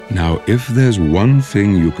Now, if there's one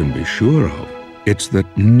thing you can be sure of, it's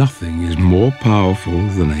that nothing is more powerful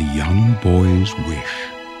than a young boy's wish.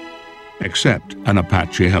 Except an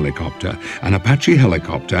Apache helicopter. An Apache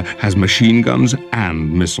helicopter has machine guns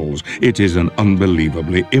and missiles. It is an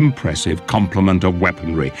unbelievably impressive complement of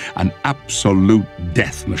weaponry, an absolute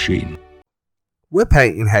death machine. We're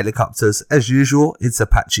painting helicopters. As usual, it's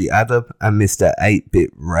Apache Adam and Mr. 8-Bit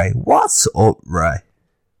Ray. What's up, Ray?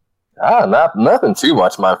 Nothing too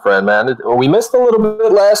much, my friend, man. We missed a little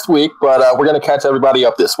bit last week, but we're going to catch everybody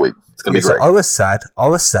up this week. It's going to be great. I was sad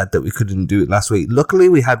that we couldn't do it last week. Luckily,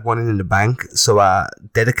 we had one in the bank, so our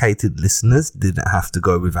dedicated listeners didn't have to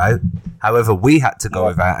go without. However, we had to go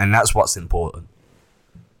without, and that's what's important.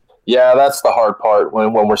 Yeah, that's the hard part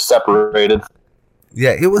when we're separated.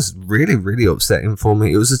 Yeah, it was really, really upsetting for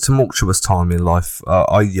me. It was a tumultuous time in life.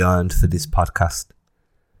 I yearned for this podcast.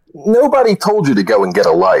 Nobody told you to go and get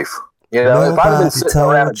a life. You know, if I'd been sitting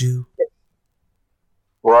around, you.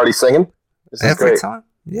 We're already singing. This is Every great. time,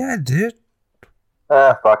 yeah, dude.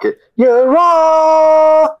 Fuck it. You're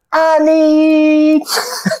all I need.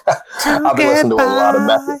 I've been listening to a lot of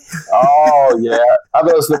Method. Oh yeah, I've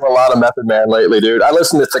been listening to a lot of Method Man lately, dude. I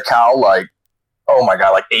listened to Takal like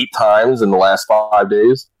 8 times in the last 5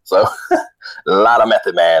 days. So a lot of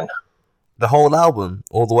Method Man. The whole album,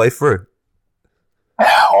 all the way through.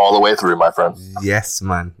 All the way through, my friend. Yes,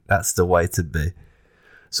 man. That's the way to be.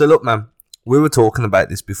 So, look, man. We were talking about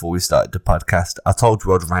this before we started the podcast. I told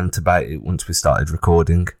you I'd rant about it once we started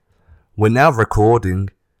recording. We're now recording,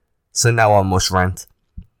 so now I must rant.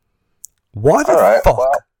 Why the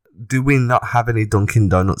fuck do we not have any Dunkin'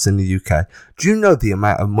 Donuts in the UK? Do you know the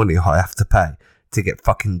amount of money I have to pay to get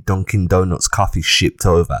fucking Dunkin' Donuts coffee shipped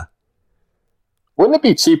over? Wouldn't it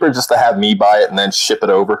be cheaper just to have me buy it and then ship it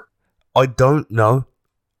over? I don't know.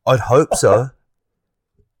 I'd hope so.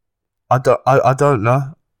 I don't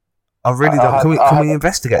know. I really don't. Can we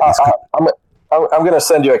investigate this? I'm going to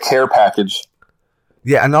send you a care package.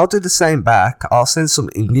 Yeah, and I'll do the same back. I'll send some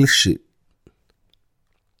English shit.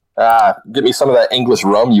 Get me some of that English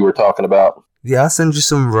rum you were talking about. Yeah, I'll send you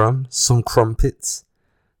some rum, some crumpets,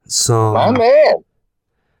 some... My man.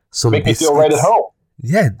 Some Make biscuits. me feel right at home.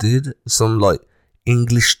 Yeah, dude. Some, like,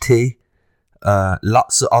 English tea.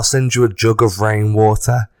 I'll send you a jug of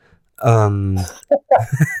rainwater.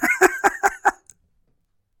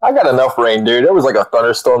 I got enough rain, dude. There was like a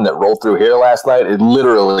thunderstorm that rolled through here last night. It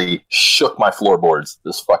literally shook my floorboards.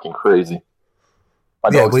 This is fucking crazy.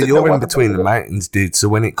 Yeah, well, you're in between the mountains, dude. So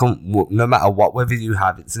when it comes, no matter what weather you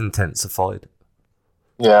have, it's intensified.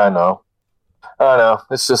 Yeah, I know.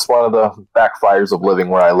 It's just one of the backfires of living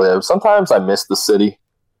where I live. Sometimes I miss the city.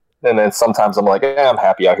 And then sometimes I'm like, I'm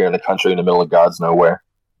happy out here in the country in the middle of God's nowhere.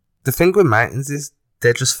 The thing with mountains is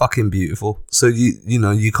they're just fucking beautiful. So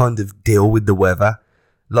you kind of deal with the weather.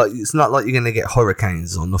 Like, it's not like you're going to get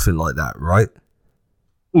hurricanes or nothing like that, right?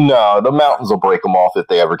 No, the mountains will break them off if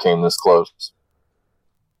they ever came this close.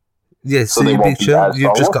 Yeah, so you be chill.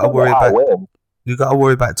 You've just got to worry about wind. You got to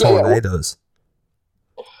worry about tornadoes.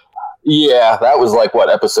 Yeah, that was like what,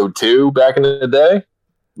 episode 2 back in the day?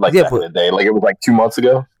 Like in the day, like it was like 2 months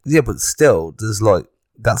ago. Yeah, but still, there's like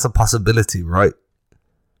that's a possibility, right?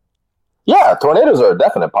 Yeah, tornadoes are a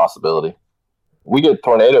definite possibility. We get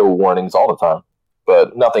tornado warnings all the time,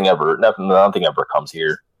 but nothing ever comes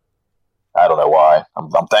here. I don't know why.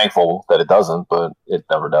 I'm thankful that it doesn't, but it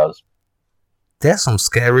never does. There's some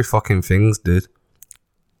scary fucking things, dude.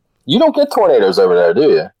 You don't get tornadoes over there, do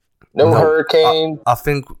you? No hurricane. I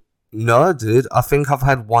think no, dude. I think I've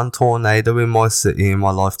had one tornado in my city in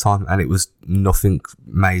my lifetime, and it was nothing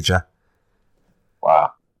major.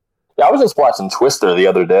 Wow. Yeah, I was just watching Twister the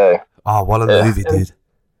other day. Oh, what a movie, dude.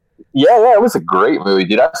 Yeah, it was a great movie,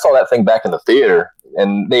 dude. I saw that thing back in the theater,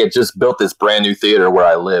 and they had just built this brand new theater where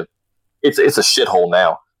I live. It's a shithole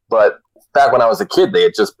now, but back when I was a kid, they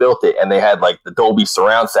had just built it, and they had like the Dolby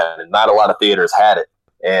surround sound, and not a lot of theaters had it,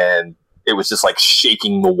 and it was just like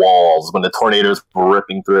shaking the walls when the tornadoes were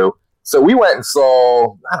ripping through. So we went and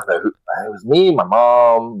saw, I don't know who, it was me, my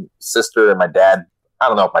mom, sister, and my dad. I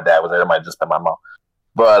don't know if my dad was there. It might have just been my mom.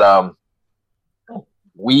 But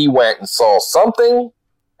we went and saw something,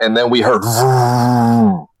 and then we heard,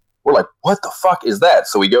 vroom. We're like, what the fuck is that?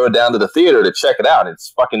 So we go down to the theater to check it out. It's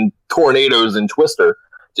fucking tornadoes and Twister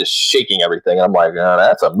just shaking everything. And I'm like, oh,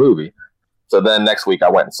 that's a movie. So then next week I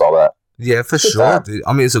went and saw that. Yeah, for sure, dude.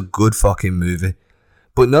 I mean, it's a good fucking movie.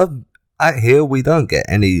 But no, out here we don't get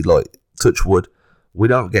any, like, touch wood, we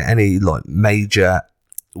don't get any, like, major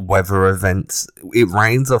weather events. It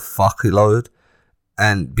rains a fuckload.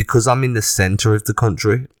 And because I'm in the centre of the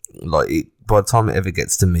country, like, by the time it ever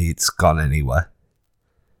gets to me, it's gone anyway.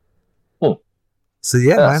 So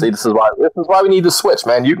yeah, Yeah, man. see, this is why we need to switch,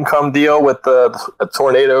 man. You can come deal with the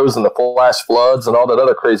tornadoes and the flash floods and all that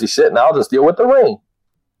other crazy shit, and I'll just deal with the rain.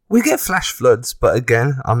 We get flash floods, but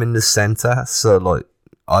again, I'm in the center, so like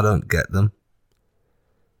I don't get them.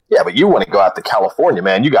 Yeah, but you want to go out to California,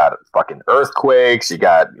 man. You got fucking earthquakes, you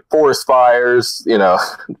got forest fires, you know,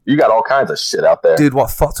 you got all kinds of shit out there. Dude,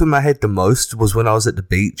 what fucked with my head the most was when I was at the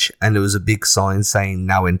beach and there was a big sign saying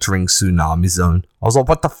now entering tsunami zone. I was like,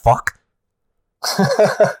 what the fuck?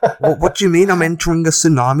 what do you mean I'm entering a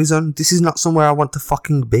tsunami zone? This is not somewhere I want to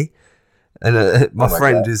fucking be. And my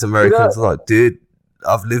friend who's American was like, dude,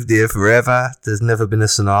 I've lived here forever. There's never been a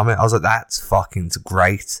tsunami. I was like, that's fucking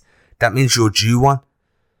great. That means you're due one.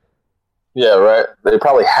 Yeah, right. They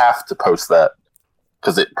probably have to post that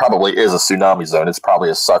because it probably is a tsunami zone. It's probably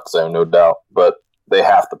a suck zone, no doubt, but they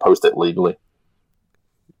have to post it legally.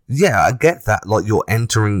 Yeah, I get that. Like, you're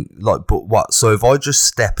entering, like, but what? So if I just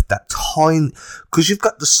step that tiny, because you've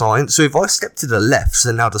got the sign. So if I step to the left,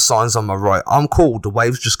 so now the sign's on my right, I'm cool. The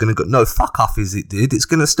wave's just going to go, no, fuck off, is it, dude? It's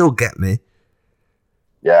going to still get me.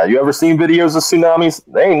 Yeah, you ever seen videos of tsunamis?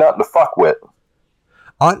 They ain't nothing to fuck with.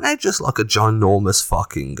 Aren't they just like a ginormous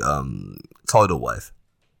fucking tidal wave?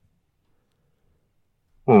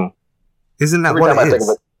 Isn't that Every what time it I is? think of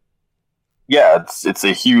it, yeah, it's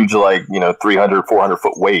a huge, like, 300, 400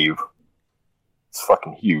 foot wave. It's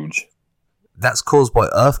fucking huge. That's caused by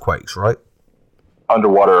earthquakes, right?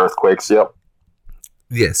 Underwater earthquakes, yep.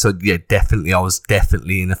 Yeah, so yeah, definitely. I was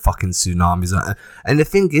definitely in a fucking tsunami zone. And the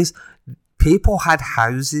thing is, people had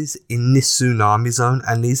houses in this tsunami zone,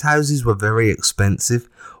 and these houses were very expensive.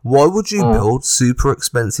 Why would you build super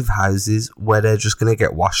expensive houses where they're just going to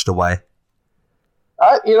get washed away?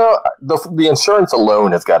 The insurance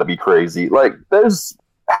alone has got to be crazy. Like, there's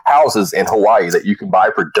houses in Hawaii that you can buy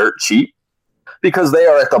for dirt cheap because they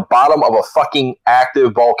are at the bottom of a fucking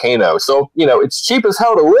active volcano. So, it's cheap as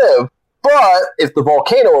hell to live, but if the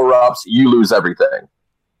volcano erupts, you lose everything.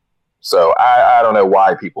 So I don't know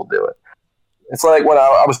why people do it. It's like when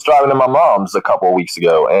I was driving to my mom's a couple of weeks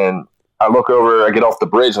ago, and I get off the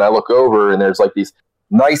bridge, and I look over, and there's like these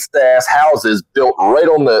nice ass houses built right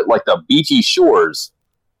on the beachy shores.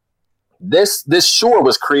 This shore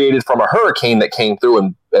was created from a hurricane that came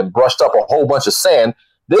through and brushed up a whole bunch of sand.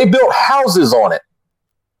 They built houses on it.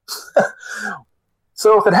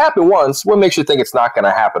 So if it happened once, what makes you think it's not going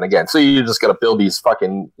to happen again? So you're just going to build these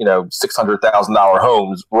fucking $600,000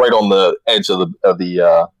 homes right on the edge of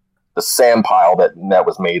the sand pile that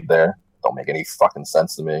was made there. Don't make any fucking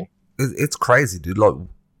sense to me. It's crazy, dude. Like,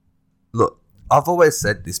 look, I've always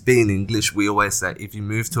said this. Being English, we always say if you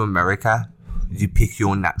move to America, you pick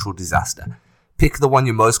your natural disaster. Pick the one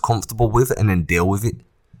you're most comfortable with and then deal with it.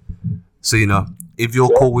 So, if you're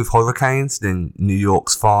cool with hurricanes, then New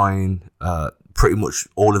York's fine. Pretty much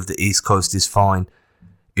all of the East Coast is fine.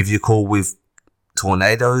 If you're cool with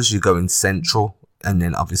tornadoes, you go in central. And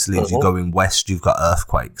then obviously if you go in west, you've got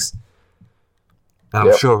earthquakes. And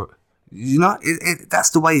I'm sure,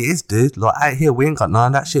 that's the way it is, dude. Like, out here, we ain't got none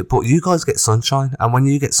of that shit. But you guys get sunshine. And when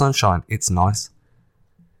you get sunshine, it's nice.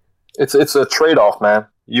 It's a trade-off, man.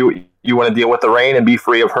 You want to deal with the rain and be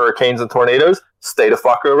free of hurricanes and tornadoes? Stay the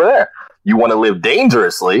fuck over there. You want to live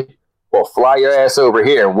dangerously? Well, fly your ass over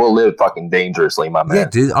here and we'll live fucking dangerously, my man. Yeah,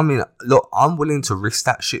 dude. I mean, look, I'm willing to risk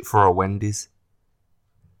that shit for a Wendy's.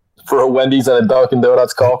 For a Wendy's and a Dunkin'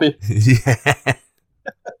 Donuts coffee? Yeah.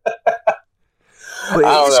 But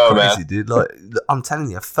I don't know, crazy, man. Dude. Like, I'm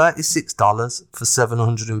telling you, $36 for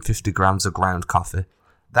 750 grams of ground coffee.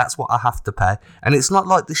 That's what I have to pay. And it's not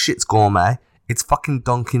like the shit's gourmet. It's fucking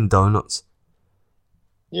Dunkin' Donuts.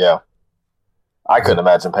 Yeah. I couldn't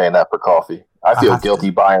imagine paying that for coffee. I feel guilty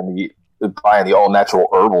buying the all-natural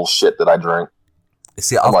herbal shit that I drink.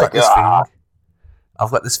 See, I've got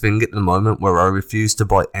this thing at the moment where I refuse to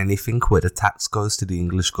buy anything where the tax goes to the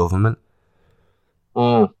English government.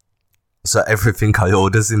 So everything I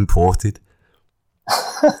order is imported.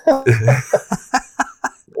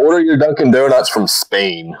 Order your Dunkin' Donuts from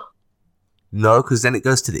Spain. No, because then it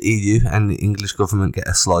goes to the EU and the English government get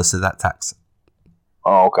a slice of that tax.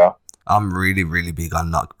 Oh, okay. I'm really, really big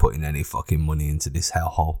on not putting any fucking money into this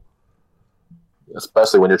hellhole.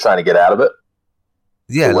 Especially when you're trying to get out of it.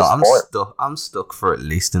 Yeah, like, I'm stuck for at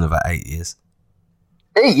least another 8 years.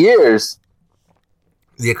 8 years?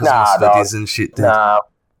 Yeah, because my studies and shit, dude. Nah,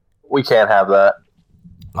 we can't have that.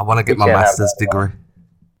 I want to get my master's degree.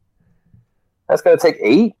 That's going to take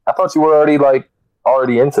 8? I thought you were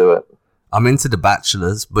already into it. I'm into the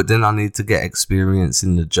bachelor's, but then I need to get experience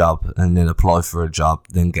in the job and then apply for a job,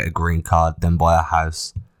 then get a green card, then buy a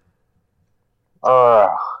house.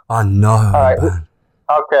 I know, all right. man.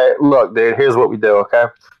 Okay, look, dude, here's what we do, okay?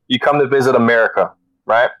 You come to visit America,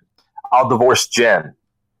 right? I'll divorce Jen,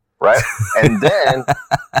 right?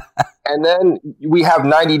 And then we have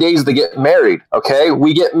 90 days to get married, okay?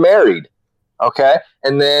 We get married, okay?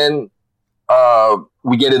 And then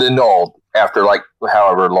we get it annulled after like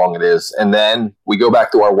however long it is. And then we go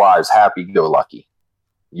back to our wives, happy-go-lucky.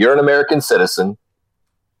 You're an American citizen.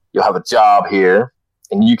 You'll have a job here,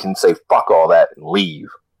 and you can say fuck all that and leave.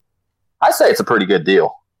 I say it's a pretty good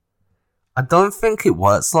deal. I don't think it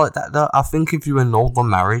works like that, though. I think if you annul the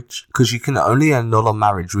marriage, because you can only annul a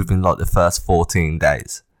marriage within like the first 14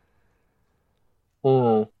 days.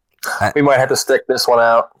 We might have to stick this one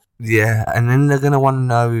out. Yeah, and then they're going to want to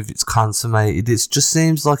know if it's consummated. It just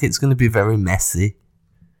seems like it's going to be very messy.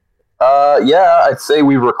 Yeah, I'd say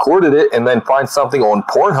we recorded it and then find something on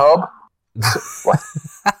Pornhub.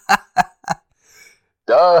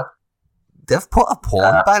 Duh. They've put a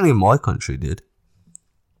porn ban in my country, dude.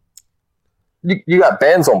 You got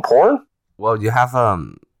bans on porn? Well, you have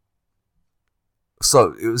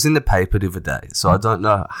so it was in the paper the other day, so I don't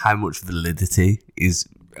know how much validity is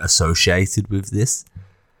associated with this.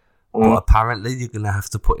 But apparently you're going to have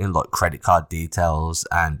to put in like credit card details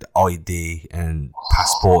and ID and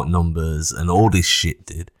passport numbers and all this shit,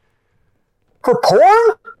 dude. For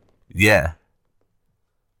porn? Yeah.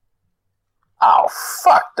 Oh,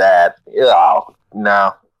 fuck that. Oh,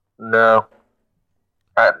 no.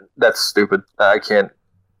 That's stupid. I can't.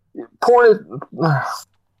 Porn,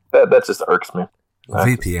 that just irks me.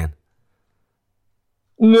 VPN.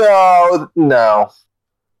 No. Not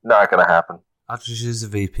going to happen. I'll just use a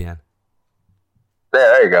VPN.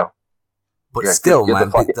 There you go. But still, man,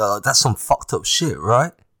 that's some fucked up shit,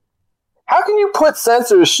 right? How can you put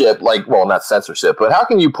censorship, not censorship, but how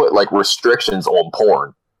can you put, restrictions on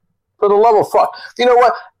porn? For the love of fuck. You know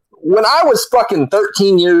what? When I was fucking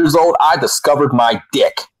 13 years old, I discovered my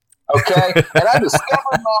dick. Okay? And I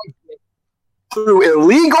discovered my dick through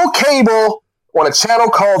illegal cable on a channel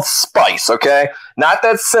called Spice, okay? Not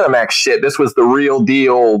that Cinemax shit. This was the real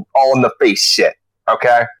deal, all in the face shit,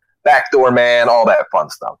 okay? Backdoor Man, all that fun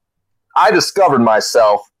stuff. I discovered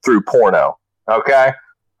myself through porno, okay?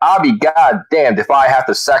 I'll be goddamned if I have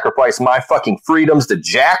to sacrifice my fucking freedoms to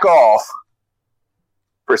jack off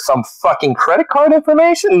for some fucking credit card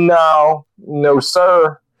information? No,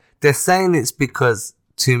 sir. They're saying it's because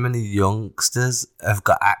too many youngsters have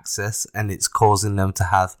got access and it's causing them to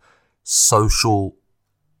have social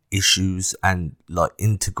issues and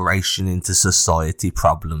integration into society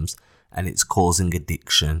problems, and it's causing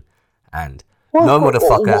addiction and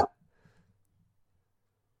motherfucker.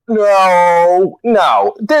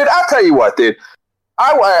 No, dude. I'll tell you what, dude.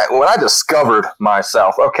 When I discovered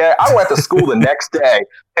myself, okay, I went to school the next day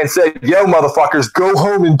and said, "Yo, motherfuckers, go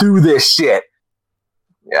home and do this shit."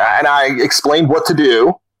 Yeah, and I explained what to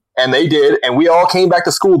do. And they did, and we all came back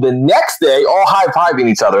to school the next day, all high-fiving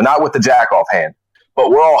each other, not with the jack-off hand,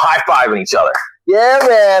 but we're all high-fiving each other. Yeah,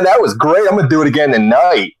 man, that was great. I'm going to do it again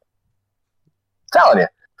tonight. I'm telling you,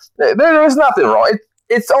 there's nothing wrong.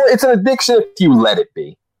 It's an addiction if you let it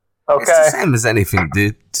be. Okay? It's the same as anything,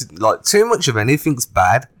 dude. Too much of anything's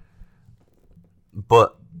bad.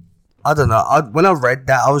 But, I don't know. When I read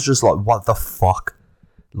that, I was just like, what the fuck?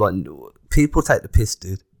 People take the piss,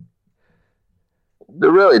 dude. They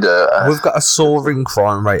really do. We've got a soaring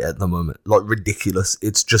crime rate at the moment, ridiculous.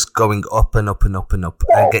 It's just going up and up and up and up,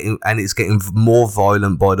 and it's getting more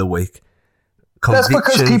violent by the week. That's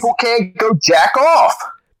because people can't go jack off,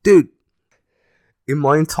 dude. In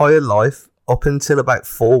my entire life, up until about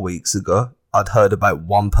 4 weeks ago, I'd heard about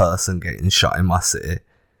one person getting shot in my city.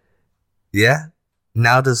 Yeah,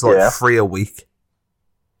 now there's 3 a week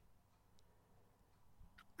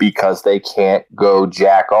because they can't go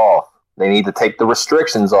jack off. They need to take the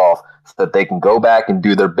restrictions off so that they can go back and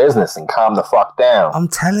do their business and calm the fuck down. I'm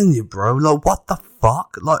telling you, bro. What the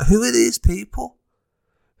fuck? Who are these people?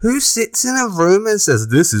 Who sits in a room and says,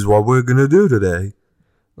 this is what we're going to do today?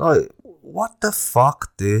 What the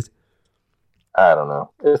fuck, dude? I don't know.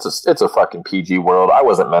 It's a fucking PG world. I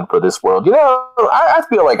wasn't meant for this world. You know, I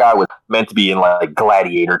feel like I was meant to be in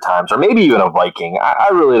gladiator times or maybe even a Viking.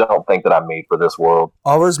 I really don't think that I'm made for this world.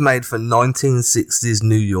 I was made for 1960s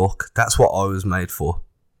New York. That's what I was made for.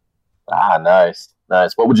 Ah, nice.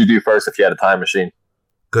 What would you do first if you had a time machine?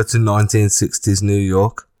 Go to 1960s New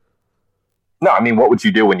York. No, I mean, what would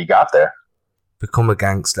you do when you got there? Become a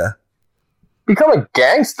gangster. Become a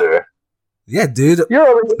gangster? Yeah, dude. You're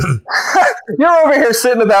over here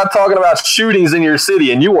sitting about talking about shootings in your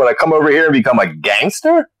city, and you want to come over here and become a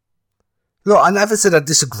gangster? Look, I never said I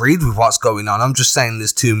disagreed with what's going on. I'm just saying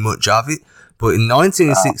there's too much of it. But in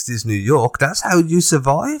 1960s New York, that's how you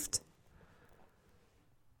survived.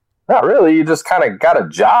 Not really. You just kind of got a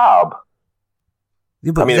job.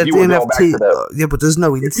 Yeah, but I mean, the if you were going back to NFT. the- Yeah, but there's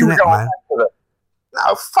no internet, man.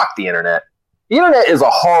 No, fuck the internet. The internet is a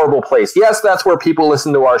horrible place. Yes, that's where people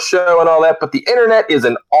listen to our show and all that, but the internet is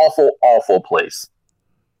an awful, awful place.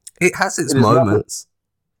 It has its It is moments.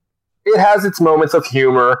 It has its moments of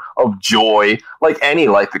humor, of joy, like any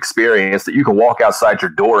life experience that you can walk outside your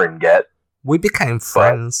door and get. We became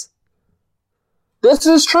friends. This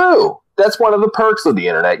is true. That's one of the perks of the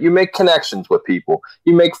internet. You make connections with people.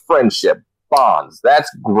 You make friendship, bonds. That's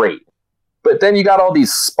great. But then you got all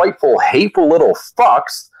these spiteful, hateful little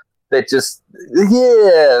fucks that just,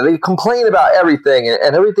 they complain about everything,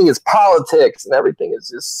 and everything is politics, and everything is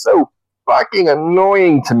just so fucking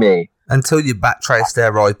annoying to me. Until you backtrace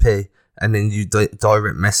their IP and then you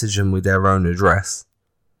direct message them with their own address.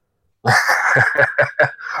 Then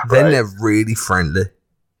Right. they're really friendly.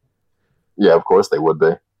 Yeah, of course they would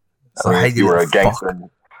be. So, I mean, hey, if you were a gangster.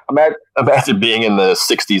 Imagine being in the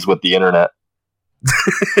 60s with the internet.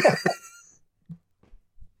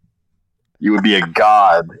 You would be a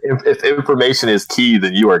god. If information is key,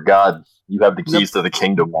 then you are God. You have the keys to the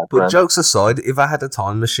kingdom, my But friend. jokes aside, if I had a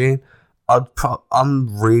time machine,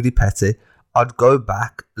 I'm really petty. I'd go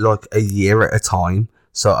back like a year at a time.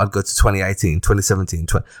 So I'd go to 2018, 2017,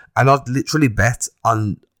 and I'd literally bet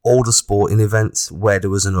on all the sporting events where there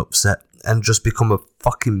was an upset and just become a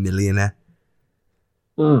fucking millionaire.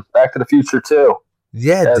 Back to the Future, too.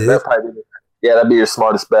 Yeah, dude. That'd be your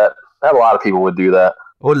smartest bet. A lot of people would do that.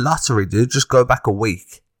 Or lottery, dude. Just go back a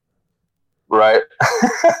week. Right?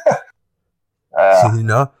 You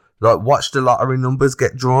know? Like, watch the lottery numbers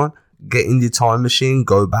get drawn, get in your time machine,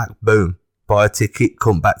 go back, boom. Buy a ticket,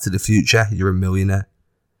 come back to the future, you're a millionaire.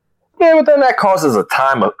 Yeah, but then that causes a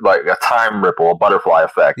time ripple, a butterfly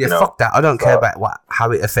effect. Yeah, you know? fuck that. I don't care about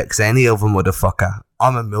how it affects any other motherfucker.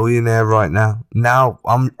 I'm a millionaire right now. Now,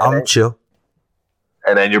 I'm chill.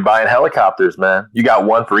 And then you're buying helicopters, man. You got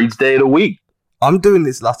one for each day of the week. I'm doing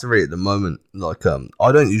this lottery at the moment. Like,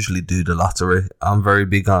 I don't usually do the lottery. I'm very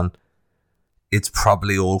big on it's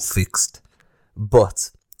probably all fixed. But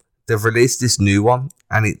they've released this new one,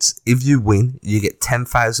 and it's if you win, you get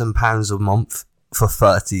 £10,000 a month for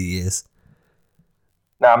 30 years.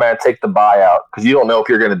 Nah, man, take the buyout because you don't know if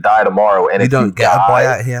you're going to die tomorrow. And You if don't you get a die,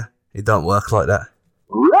 buyout here. It don't work like that.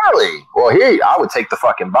 Really? Well, here I would take the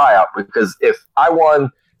fucking buyout because if I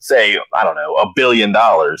won, say, I don't know, $1 billion,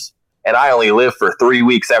 and I only live for 3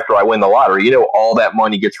 weeks after I win the lottery, you know, all that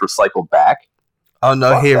money gets recycled back. Oh,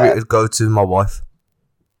 no, Fuck here that. it would go to my wife.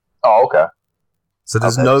 Oh, okay. So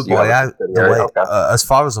there's Okay, no so you have a buyout. subsidiary, okay. As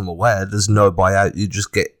far as I'm aware, there's no buyout. You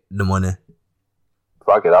just get the money.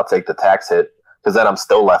 Fuck it, I'll take the tax hit because then I'm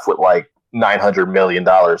still left with like $900 million.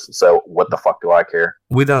 So what the fuck do I care?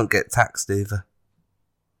 We don't get taxed either.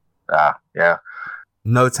 Yeah.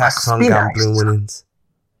 No tax on Be gambling nice. winnings.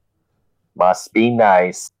 Must be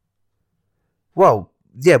nice. Well,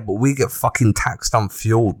 yeah, but we get fucking taxed on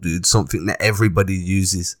fuel, dude. Something that everybody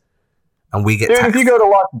uses. And we get Dude, taxed. if you go to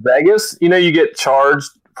Las Vegas, you know you get charged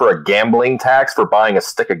for a gambling tax for buying a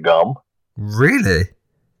stick of gum. Really?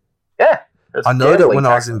 Yeah. there's I know that gambling when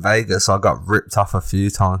I tax. was in Vegas, I got ripped off a few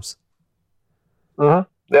times. Mhm.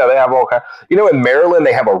 Yeah, they have all kinds. You know, in Maryland,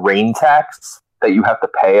 they have a rain tax that you have to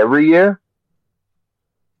pay every year.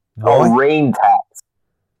 Why? A rain tax.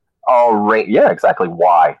 Yeah, exactly.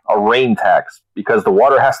 Why? A rain tax. Because the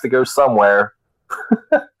water has to go somewhere.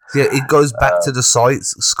 Yeah, it goes back to the sky.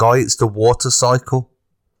 It's the water cycle.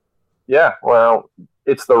 Yeah, well,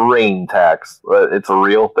 it's the rain tax. It's a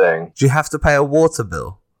real thing. Do you have to pay a water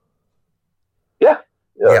bill? Yeah,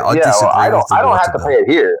 I disagree I with the don't water have to bill. pay it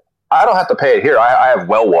here. I don't have to pay it here. I have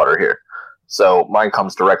well water here. So mine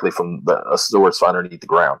comes directly from a source underneath the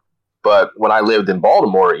ground. But when I lived in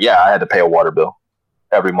Baltimore, yeah, I had to pay a water bill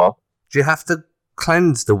every month. Do you have to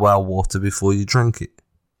cleanse the well water before you drink it?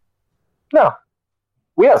 No.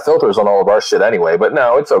 We have filters on all of our shit anyway, but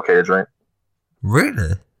no, it's okay to drink.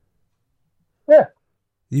 Really? Yeah.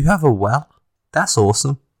 You have a well? That's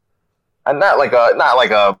awesome. And not like a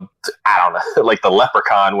I don't know, like the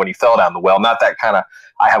leprechaun when he fell down the well. Not that kind of,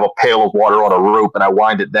 I have a pail of water on a rope and I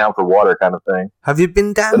wind it down for water kind of thing. Have you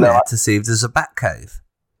been down But no, there to see if there's a bat cave?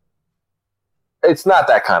 It's not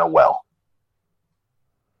that kind of well.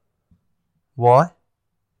 Why?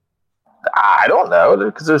 I don't know,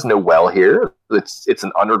 because there's no well here. It's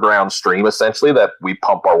an underground stream, essentially, that we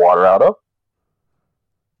pump our water out of.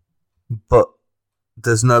 But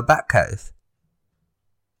there's no bat cave.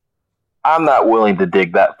 I'm not willing to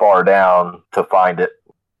dig that far down to find it.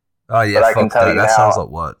 Oh yeah, But I can fuck tell that. you That now- sounds like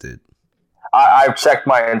work, dude. I've checked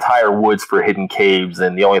my entire woods for hidden caves,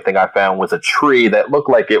 and the only thing I found was a tree that looked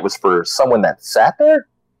like it was for someone that sat there.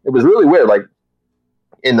 It was really weird. Like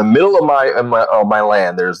in the middle of my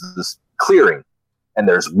land, there's this clearing, and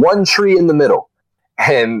there's one tree in the middle,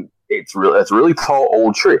 and it's a really tall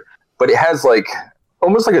old tree, but it has like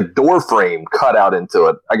almost like a door frame cut out into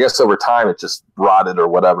it. I guess over time it just rotted or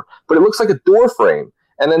whatever, but it looks like a door frame.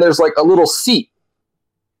 And then there's like a little seat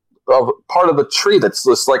of part of the tree that's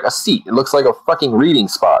just like a seat. It looks like a fucking reading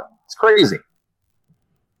spot. It's crazy.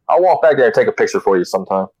 I'll walk back there and take a picture for you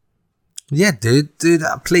sometime. Yeah, dude, do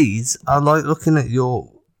that, please. I like looking at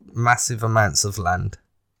your massive amounts of land.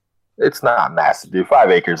 It's not massive, dude. 5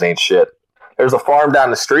 acres ain't shit. There's a farm down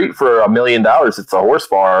the street for $1 million. It's a horse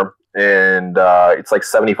farm, and it's like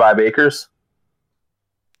 75 acres.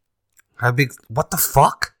 How big? What the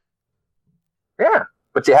fuck? Yeah,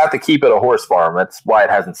 but you have to keep it a horse farm. That's why it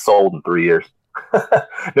hasn't sold in 3 years.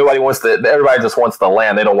 Everybody just wants the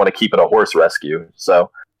land. They don't want to keep it a horse rescue.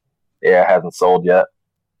 So, yeah, it hasn't sold yet.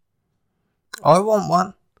 I want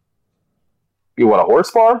one. You want a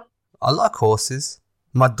horse farm? I like horses.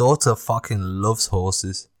 My daughter fucking loves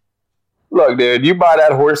horses. Look, dude, you buy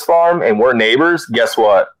that horse farm and we're neighbors, guess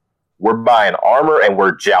what? We're buying armor and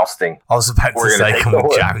we're jousting. I was about to say, can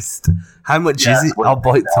we joust? How much is it? I'll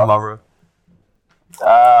buy it tomorrow.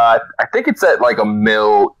 I think it's at like $1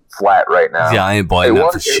 million flat right now. Yeah, I ain't buying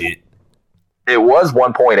that for shit. It was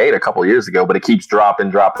 1.8 a couple of years ago, but it keeps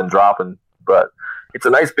dropping. But it's a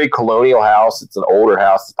nice big colonial house. It's an older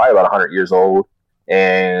house. It's probably about 100 years old.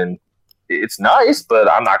 And it's nice, but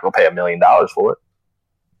I'm not going to pay $1 million for it.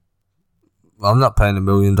 I'm not paying $1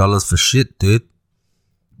 million for shit, dude.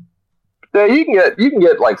 Yeah, you can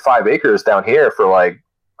get like 5 acres down here for like,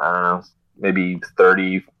 I don't know, maybe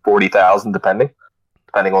 30, 40,000 depending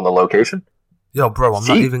on the location. Yo, bro, I'm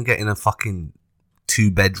not even getting a fucking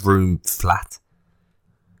 2-bedroom flat.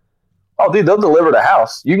 Oh, dude, they'll deliver the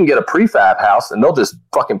house. You can get a prefab house, and they'll just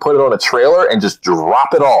fucking put it on a trailer and just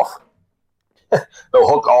drop it off. They'll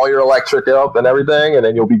hook all your electric up and everything, and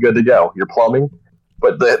then you'll be good to go. Your plumbing.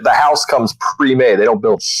 But the house comes pre-made. They don't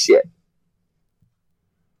build shit.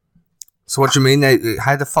 So what do you mean?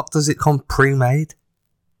 How the fuck does it come pre-made?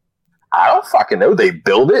 I don't fucking know. They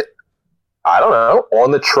build it. I don't know.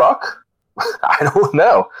 On the truck. I don't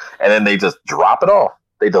know. And then they just drop it off.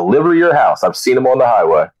 They deliver your house. I've seen them on the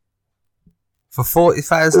highway. For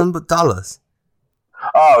 $40,000?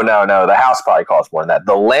 Oh, no. The house probably costs more than that.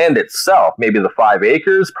 The land itself, maybe the 5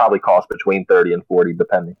 acres, probably costs between 30 and 40,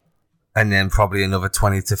 depending. And then probably another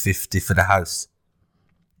 20 to 50 for the house.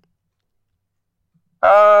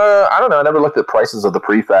 I don't know. I never looked at prices of the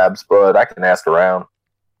prefabs, but I can ask around.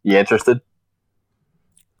 You interested?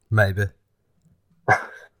 Maybe.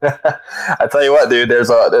 I tell you what, dude. There's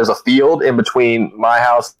a field in between my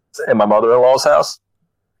house and my mother-in-law's house.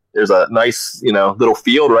 There's a nice, little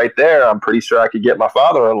field right there. I'm pretty sure I could get my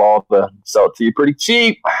father-in-law to sell it to you pretty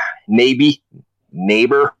cheap.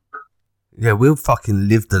 Neighbor. Yeah, we'll fucking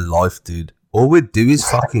live the life, dude. All we'd do is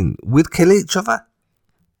we'd kill each other.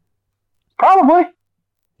 Probably.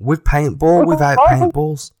 With paintball, without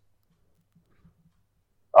paintballs.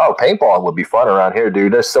 Oh, paintballing would be fun around here,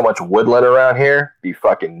 dude. There's so much woodland around here. Be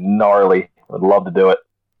fucking gnarly. I'd love to do it.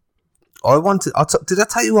 Did I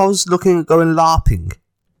tell you I was looking at going LARPing?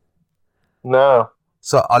 No.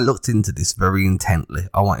 So I looked into this very intently.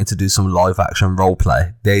 I wanted to do some live action role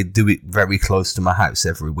play. They do it very close to my house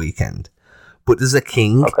every weekend. But there's a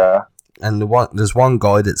king. Okay. And there's one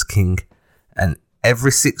guy that's king. And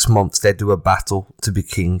every 6 months they do a battle to be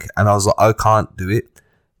king. And I was like, I can't do it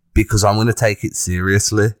because I'm going to take it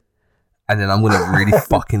seriously. And then I'm going to really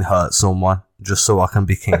fucking hurt someone just so I can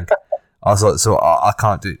be king. I was like, so I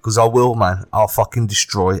can't do it. Because I will, man. I'll fucking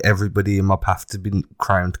destroy everybody in my path to be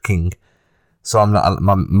crowned king. So I'm not.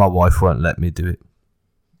 My wife won't let me do it.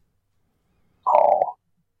 Oh,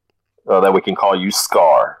 then we can call you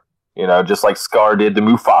Scar. Just like Scar did to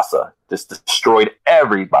Mufasa, just destroyed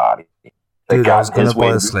everybody. Dude, I was gonna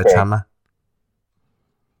buy a sledgehammer.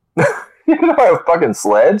 You know, a fucking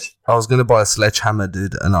sledge. I was gonna buy a sledgehammer,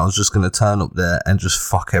 dude, and I was just gonna turn up there and just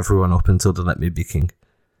fuck everyone up until they let me be king.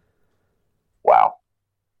 Wow.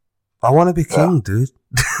 I want to be king, dude.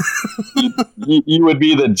 you would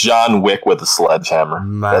be the John Wick with a sledgehammer.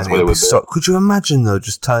 Man, that's what it would be. Could you imagine though,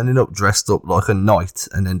 just turning up dressed up like a knight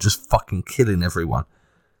and then just fucking killing everyone?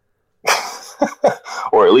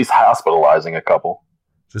 Or at least hospitalizing a couple.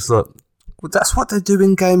 Just like, well, that's what they do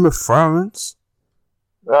in Game of Thrones.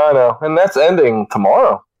 I know, and that's ending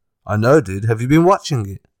tomorrow. I know, dude. Have you been watching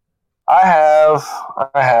it? I have.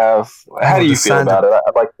 How do you feel about it?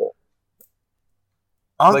 I'd like to.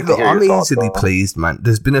 I'm easily pleased, man.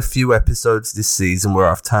 There's been a few episodes this season where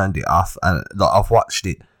I've turned it off and I've watched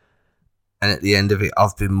it, And at the end of it,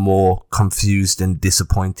 I've been more confused and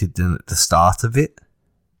disappointed than at the start of it.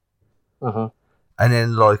 Uh-huh. And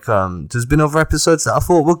then, like, there's been other episodes that I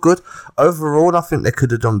thought were good. Overall, I think they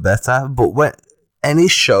could have done better. But when any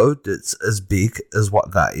show that's as big as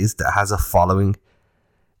what that is, that has a following,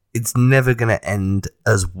 it's never going to end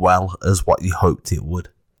as well as what you hoped it would.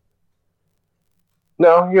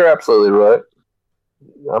 No, you're absolutely right.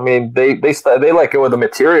 I mean, they let go of the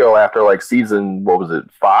material after like season, what was it,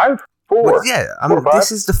 5? 4? Well, yeah, I mean,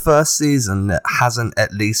 this is the first season that hasn't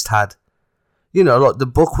at least had, you know, like the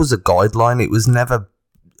book was a guideline. It was never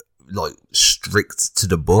like strict to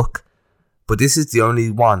the book. But this is the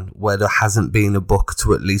only one where there hasn't been a book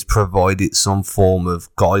to at least provide it some form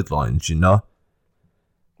of guidelines, you know?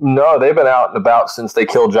 No, they've been out and about since they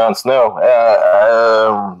killed Jon Snow.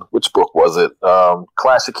 Which book was it?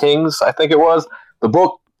 Clash of Kings, I think it was. The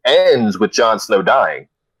book ends with Jon Snow dying.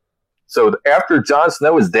 So after Jon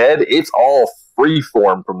Snow is dead, it's all free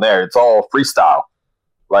form from there. It's all freestyle.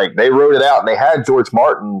 Like, they wrote it out, and they had George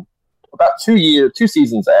Martin about 2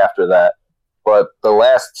 seasons after that. But the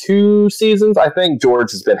last 2 seasons, I think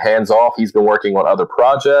George has been hands off. He's been working on other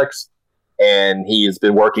projects, and he has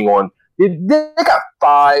been working on. They got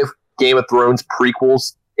 5 Game of Thrones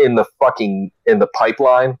prequels in the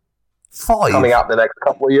pipeline. 5 coming out in the next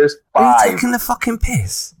couple of years. 5. Are you taking the fucking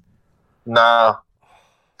piss? Nah,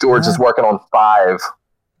 George is working on 5.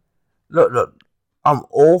 Look, I'm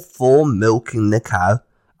all for milking the cow.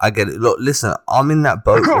 I get it. Look, listen, I'm in that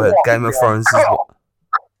boat where Game of Thrones is.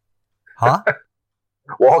 Huh?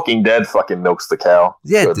 Walking Dead fucking milks the cow.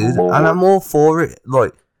 Yeah, Good dude, Lord. and I'm all for it.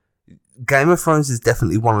 Like, Game of Thrones is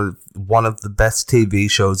definitely one of the best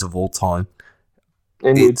TV shows of all time.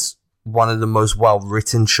 Indeed. It's one of the most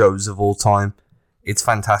well-written shows of all time. It's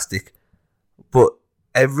fantastic. But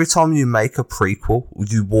every time you make a prequel,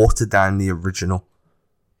 you water down the original.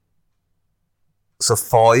 So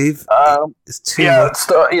 5 is too much.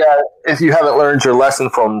 If you haven't learned your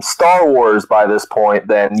lesson from Star Wars by this point,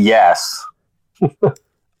 then yes.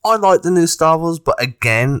 I like the new Star Wars, but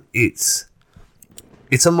again, it's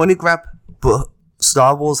a money grab. But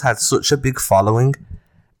Star Wars had such a big following,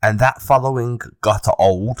 and that following got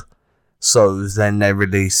old. So then they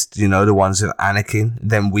released, you know, the ones with Anakin.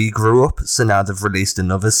 Then we grew up, so now they've released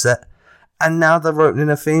another set. And now they're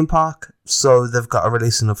opening a theme park, so they've got to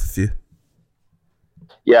release another few.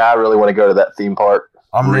 Yeah, I really want to go to that theme park.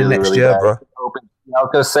 I'm really next year, bro. I was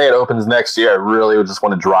going to say it opens next year. I really would just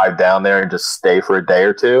want to drive down there and just stay for a day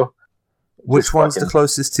or 2. Which one's the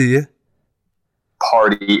closest to you?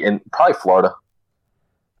 Party in probably Florida.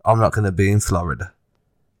 I'm not going to be in Florida.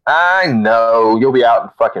 I know. You'll be out in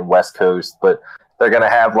fucking West Coast, but they're going to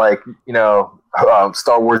have, like, you know,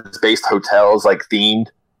 Star Wars-based hotels, like, themed.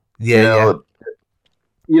 Yeah,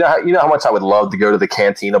 You know how much I would love to go to the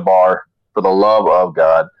Cantina bar, for the love of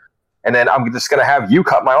God. And then I'm just going to have you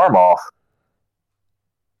cut my arm off.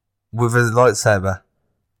 With a lightsaber.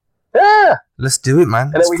 Yeah. Let's do it,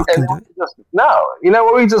 man. Let's fucking do it. You know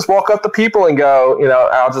what? We just walk up to people and go, you know,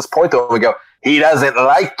 I'll just point to them and go, he doesn't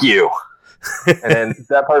like you. And then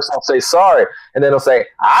that person will say sorry. And then he'll say,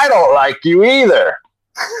 I don't like you either.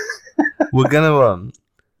 We're going to,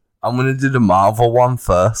 I'm going to do the Marvel one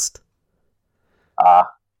first.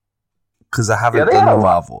 Because I haven't done the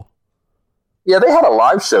Marvel. Yeah, they had a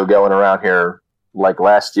live show going around here like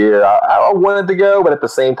last year. I wanted to go, but at the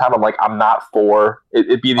same time, I'm like, I'm not for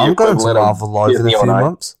it'd be the I'm going equivalent to Marvel of live Disney in a few on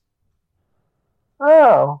months.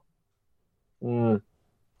 Oh,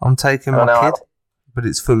 I'm taking my kid, but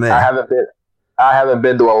it's for me. I haven't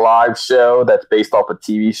been to a live show that's based off a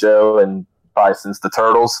TV show, and probably since the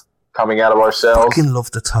Turtles coming out of our shells. I fucking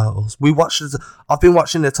love the Turtles. I've been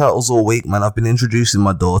watching the Turtles all week, man. I've been introducing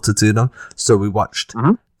my daughter to them, so we watched.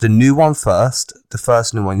 The new one first, the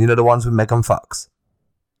first new one. You know the ones with Megan Fox?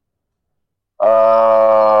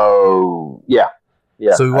 Oh, yeah.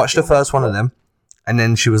 So we watched the first one of them, and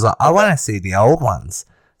then she was like, I want to see the old ones.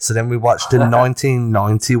 So then we watched the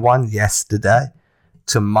 1991 yesterday.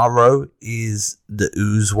 Tomorrow is the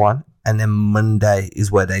Ooze one, and then Monday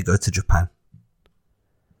is where they go to Japan.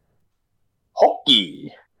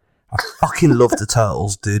 Hockey. I fucking love the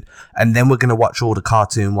Turtles, dude. And then we're going to watch all the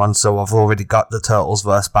cartoon ones, so I've already got the Turtles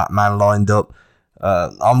vs. Batman lined up.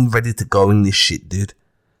 I'm ready to go in this shit, dude.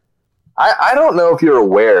 I don't know if you're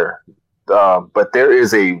aware, but there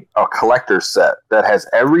is a collector's set that has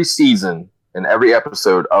every season and every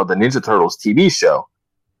episode of the Ninja Turtles TV show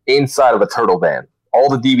inside of a turtle van. All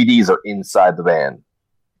the DVDs are inside the van.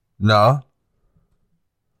 No.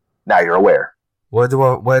 Now you're aware. Where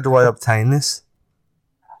do I obtain this?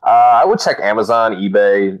 I would check Amazon,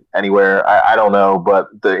 eBay, anywhere. I don't know, but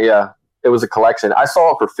It was a collection. I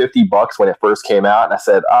saw it for $50 when it first came out, and I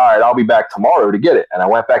said, all right, I'll be back tomorrow to get it. And I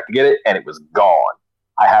went back to get it, and it was gone.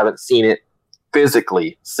 I haven't seen it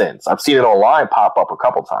physically since. I've seen it online pop up a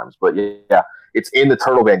couple times, but yeah, it's in the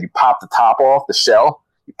turtle van. You pop the top off, the shell,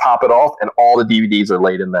 you pop it off, and all the DVDs are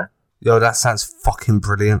laid in there. Yo, that sounds fucking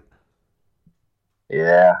brilliant.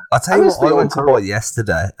 Yeah. I'll tell you what I went to buy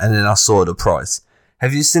yesterday, and then I saw the price.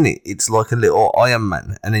 Have you seen it? It's like a little Iron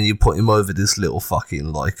Man, and then you put him over this little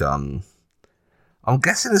fucking, like, I'm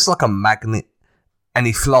guessing it's like a magnet, and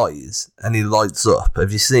he flies, and he lights up.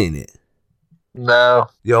 Have you seen it? No.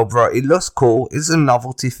 Yo, bro, it looks cool. It's a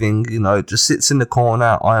novelty thing, you know. It just sits in the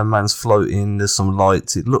corner. Iron Man's floating. There's some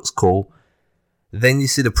lights. It looks cool. Then you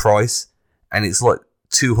see the price, and it's like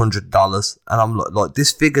 $200. And I'm like,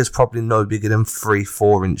 this figure's probably no bigger than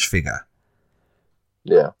 3-4 inch figure.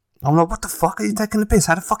 Yeah. I'm like, what the fuck are you taking the piss?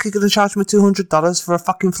 How the fuck are you going to charge me $200 for a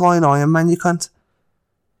fucking flying Iron Man, you cunt?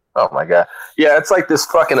 Oh my god. Yeah, it's like this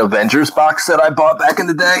fucking Avengers box set I bought back in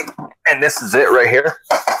the day. And this is it right here.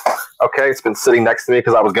 Okay, it's been sitting next to me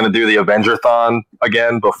because I was going to do the Avenger-thon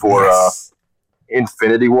again before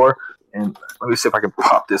Infinity War. And let me see if I can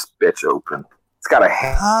pop this bitch open. It's got a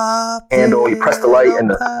handle. You press the light and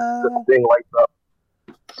the thing lights up.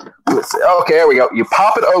 Let's see. Okay, there we go. You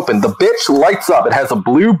pop it open. The bitch lights up. It has a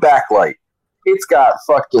blue backlight. It's got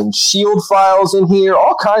fucking shield files in here.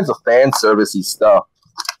 All kinds of fan servicey stuff.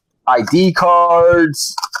 ID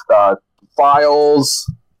cards,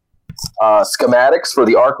 files, schematics for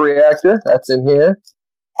the arc reactor. That's in here.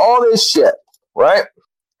 All this shit, right?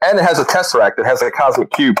 And it has a Tesseract. It has a cosmic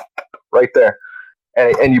cube right there.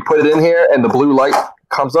 And you put it in here, and the blue light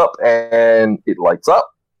comes up, and it lights up.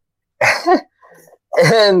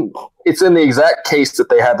 And it's in the exact case that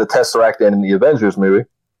they had the Tesseract in the Avengers movie.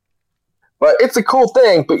 But it's a cool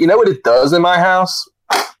thing. But you know what it does in my house?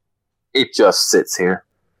 It just sits here.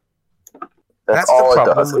 That's all the it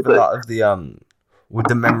problem does. with a lot of the with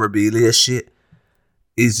the memorabilia shit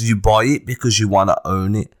is you buy it because you want to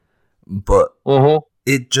own it, but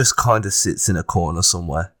it just kind of sits in a corner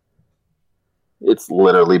somewhere. It's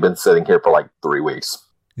literally been sitting here for like 3 weeks.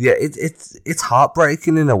 Yeah, it's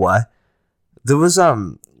heartbreaking in a way. There was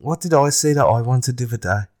what did I say that I wanted the other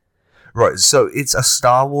day? Right, so it's a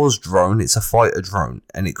Star Wars drone. It's a fighter drone,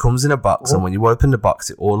 and it comes in a box. And when you open the box,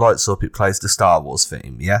 it all lights up. It plays the Star Wars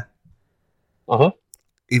theme. Yeah.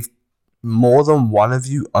 If more than one of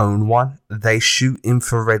you own one, they shoot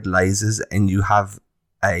infrared lasers, and you have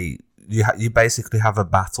you basically have a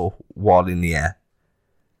battle while in the air.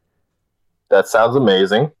 That sounds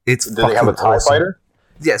amazing. Do they have a TIE fighter?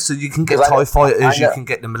 Yeah, so you can get TIE fighters, you can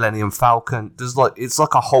get the Millennium Falcon. It's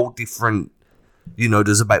like a whole different,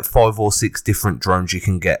 there's about 5 or 6 different drones you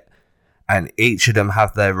can get. And each of them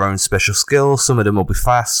have their own special skills. Some of them will be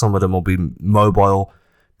fast, some of them will be mobile.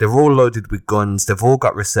 They're all loaded with guns, they've all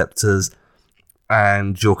got receptors,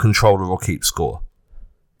 and your controller will keep score.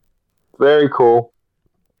 Very cool.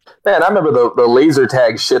 Man, I remember the laser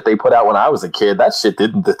tag shit they put out when I was a kid. That shit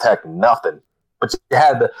didn't detect nothing. But you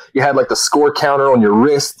had like the score counter on your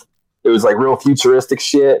wrist. It was like real futuristic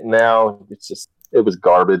shit. Now it was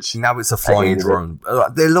garbage. Now it's a flying drone.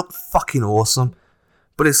 They look fucking awesome.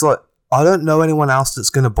 But it's like, I don't know anyone else that's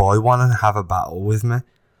going to buy one and have a battle with me.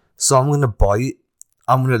 So I'm going to buy it.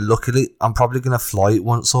 I'm going to look at it. I'm probably going to fly it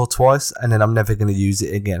once or twice. And then I'm never going to use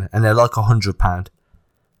it again. And they're like £100.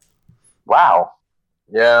 Wow.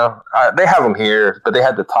 Yeah. They have them here. But they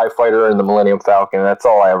had the TIE Fighter and the Millennium Falcon. That's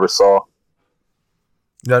all I ever saw.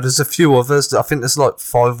 No, there's a few others. I think there's like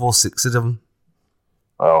 5 or 6 of them.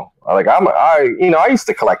 Oh, I used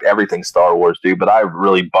to collect everything Star Wars, dude, but I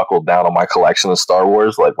really buckled down on my collection of Star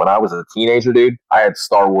Wars. Like when I was a teenager, dude, I had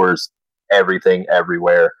Star Wars everything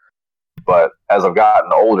everywhere. But as I've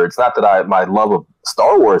gotten older, it's not that my love of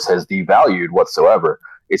Star Wars has devalued whatsoever.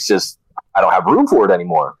 It's just I don't have room for it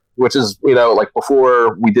anymore. Which is, like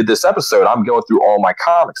before we did this episode, I'm going through all my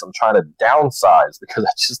comics. I'm trying to downsize because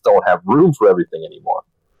I just don't have room for everything anymore.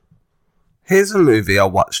 Here's a movie I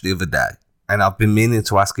watched the other day, and I've been meaning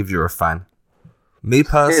to ask if you're a fan. Me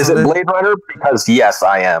personally... Is it Blade Runner? Because yes,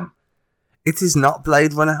 I am. It is not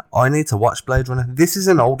Blade Runner. I need to watch Blade Runner. This is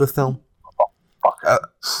an older film. Oh,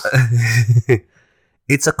 fuck.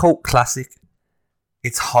 It's a cult classic.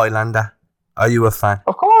 It's Highlander. Are you a fan?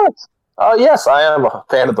 Of course. Yes, I am a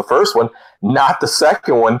fan of the first one, not the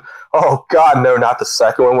second one. Oh, God, no, not the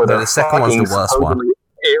second one. The second one's the worst one.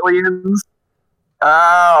 Aliens.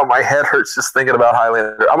 Oh, my head hurts just thinking about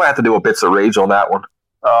Highlander. I'm going to have to do a Bits of Rage on that one.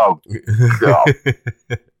 Oh, God.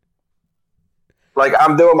 Like,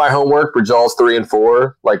 I'm doing my homework for Jaws 3 and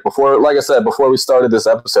 4. Like I said, before we started this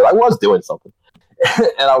episode, I was doing something.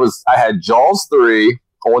 And I had Jaws 3,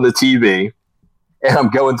 on the TV, and I'm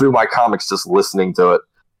going through my comics just listening to it.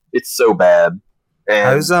 It's so bad.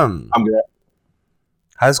 And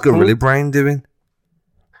how's Gorilla Brain doing?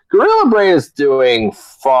 Gorilla Brain is doing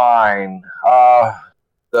fine.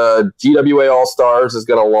 The GWA All-Stars is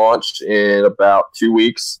going to launch in about 2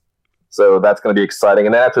 weeks. So that's going to be exciting.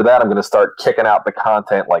 And then after that, I'm going to start kicking out the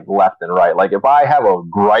content like left and right. Like if I have a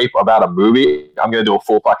gripe about a movie, I'm going to do a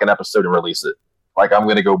full fucking episode and release it. Like I'm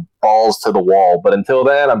going to go balls to the wall. But until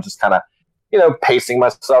then, I'm just kind of, pacing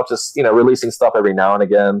myself, just, releasing stuff every now and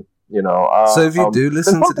again. So if you do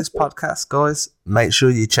listen to this podcast, guys, make sure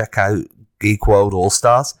you check out Geek World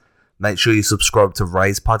All-Stars. Make sure you subscribe to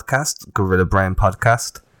Ray's podcast, Gorilla Brain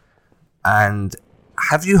Podcast. And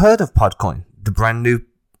have you heard of Podcoin? The brand new...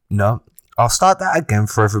 No, I'll start that again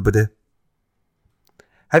for everybody.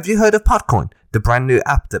 Have you heard of Podcoin? The brand new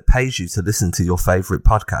app that pays you to listen to your favourite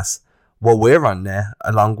podcasts. Well, we're on there,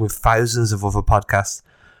 along with thousands of other podcasts.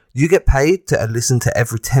 You get paid to listen to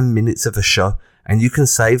every 10 minutes of a show, and you can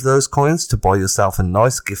save those coins to buy yourself a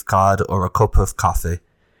nice gift card or a cup of coffee.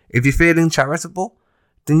 If you're feeling charitable,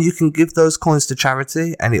 then you can give those coins to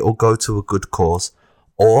charity and it will go to a good cause.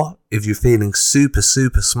 Or if you're feeling super,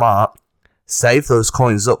 super smart, save those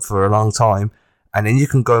coins up for a long time and then you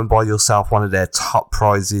can go and buy yourself one of their top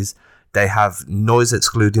prizes. They have noise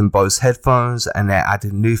excluding Bose headphones and they're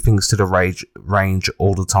adding new things to the range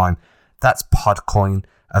all the time. That's Podcoin,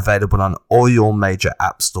 available on all your major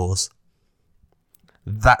app stores.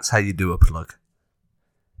 That's how you do a plug.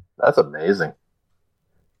 That's amazing.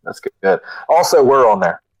 That's good. Also, we're on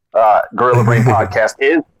there. Gorilla Brain Podcast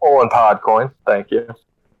is on Podcoin. Thank you.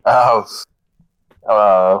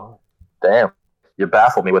 Damn. You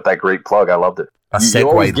baffled me with that great plug. I loved it. You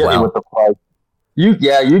always get me with the plug.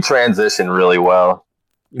 You transition really well.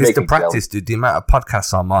 It's the practice, dude. The amount of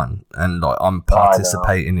podcasts I'm on and like I'm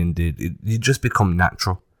participating in, dude. You just become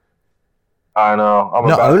natural. I know.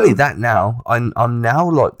 Not only that, now I'm now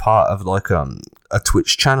like part of like a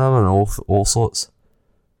Twitch channel and all sorts.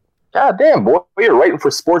 God damn, boy! You're writing for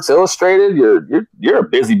Sports Illustrated. You're a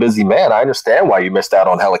busy man. I understand why you missed out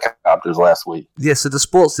on helicopters last week. Yeah, so the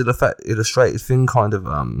Sports Illustrated thing kind of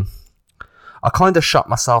I kind of shot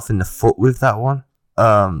myself in the foot with that one.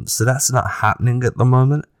 So that's not happening at the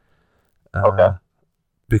moment. Okay.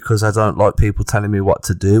 Because I don't like people telling me what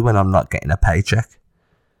to do when I'm not getting a paycheck.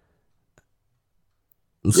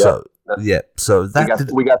 So that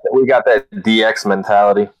we got that DX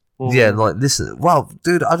mentality. Yeah, like listen, well,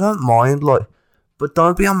 dude, I don't mind, like, but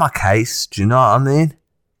don't be on my case. Do you know what I mean?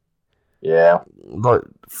 Yeah. Like,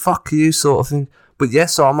 fuck you, sort of thing. But yeah,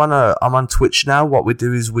 so I'm on Twitch now. What we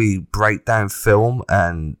do is we break down film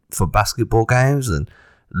and for basketball games and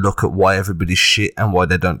look at why everybody's shit and why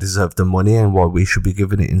they don't deserve the money and why we should be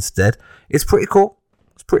giving it instead. It's pretty cool.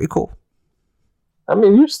 I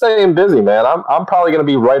mean, you're staying busy, man. I'm probably going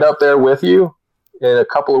to be right up there with you in a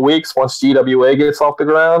couple of weeks once GWA gets off the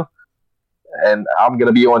ground. And I'm going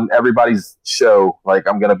to be on everybody's show. Like,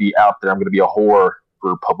 I'm going to be out there. I'm going to be a whore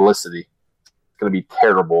for publicity. It's going to be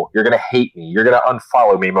terrible. You're going to hate me. You're going to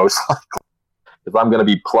unfollow me most likely. Because I'm going to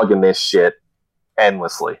be plugging this shit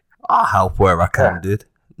endlessly. I'll help where I can, dude.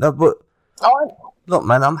 No, but look,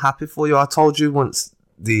 man, I'm happy for you. I told you once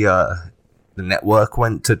the network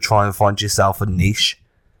went to try and find yourself a niche.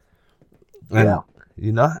 And, yeah.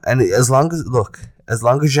 You know, and as long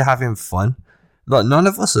as you're having fun, like none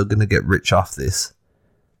of us are gonna get rich off this.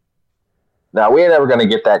 Now we ain't ever gonna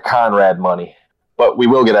get that Conrad money, but we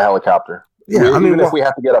will get a helicopter. Yeah, even if we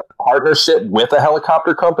have to get a partnership with a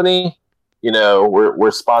helicopter company,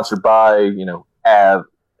 we're sponsored by the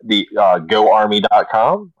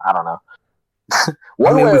GoArmy.com. I don't know.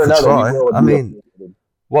 One way or another,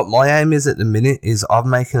 what my aim is at the minute is I'm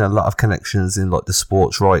making a lot of connections in like the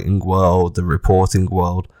sports writing world, the reporting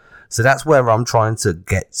world. So that's where I'm trying to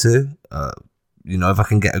get to. If I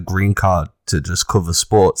can get a green card to just cover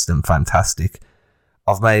sports, then fantastic.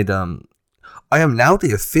 I've made I am now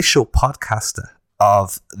the official podcaster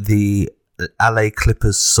of the LA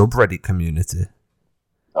Clippers subreddit community.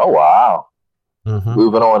 Oh wow. Mm-hmm.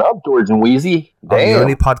 Moving on up, George and Wheezy. Damn. I'm the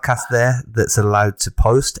only podcast there that's allowed to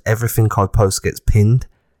post. Everything I post gets pinned.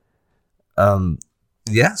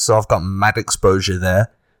 So I've got mad exposure there.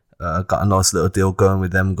 Got a nice little deal going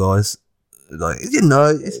with them guys. Like,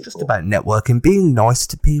 it's just about networking, being nice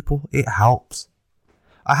to people. It helps.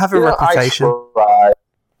 I have a reputation.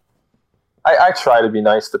 I try to be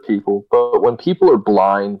nice to people, but when people are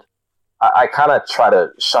blind, I kind of try to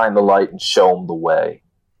shine the light and show them the way.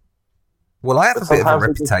 Well, I have a bit of a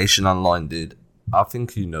reputation online, dude. I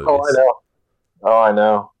think you know this. I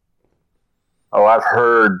know. Oh, I've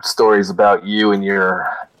heard stories about you and your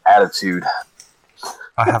attitude.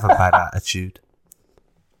 I have a bad attitude.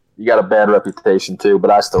 You got a bad reputation too,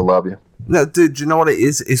 but I still love you. No, dude, do you know what it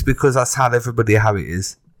is? It's because I tell everybody how it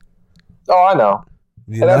is. Oh, I know.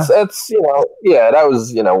 You And know? that's that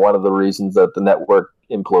was one of the reasons that the network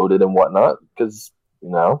imploded and whatnot, because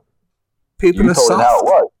People you are told it how it soft.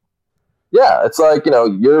 was. Yeah, it's like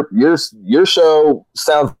your show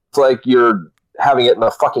sounds like you're having it in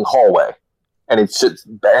a fucking hallway, and it's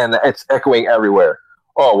echoing everywhere.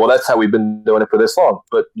 Oh, well, that's how we've been doing it for this long,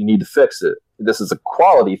 but you need to fix it. This is a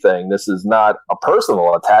quality thing. This is not a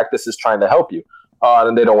personal attack. This is trying to help you.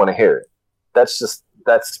 And they don't want to hear it. That's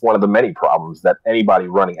one of the many problems that anybody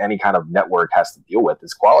running any kind of network has to deal with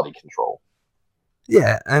is quality control.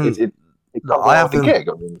 Yeah, and It comes I along with the haven't- gig.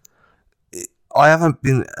 I mean, I haven't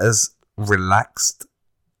been as relaxed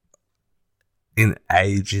in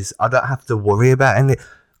ages. I don't have to worry about any,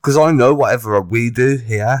 because I know whatever we do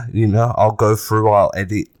here, I'll go through, I'll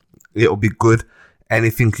edit, it'll be good.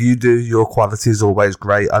 Anything you do, your quality is always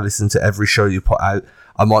great. I listen to every show you put out.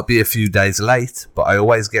 I might be a few days late, but I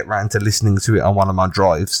always get round to listening to it on one of my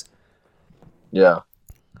drives. yeah.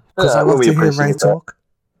 Because I well, love we to hear Ray appreciate that. talk.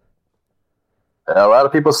 A lot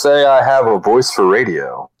of people say I have a voice for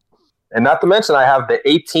radio. And not to mention, I have the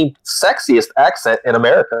 18th sexiest accent in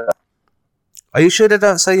America. Are you sure they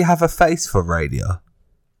don't say you have a face for radio?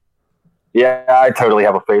 Yeah, I totally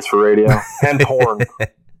have a face for radio and porn.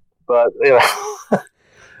 But,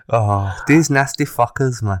 Oh, these nasty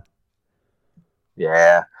fuckers, man.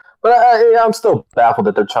 yeah. But I'm still baffled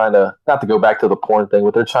that they're trying to, not to go back to the porn thing,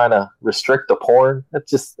 but they're trying to restrict the porn. It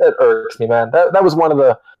irks me, man. That was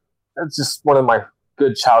that's just one of my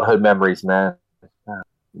good childhood memories, man.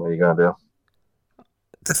 What are you going to do?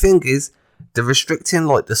 The thing is, they're restricting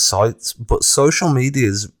like the sites, but social media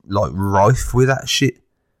is like rife with that shit.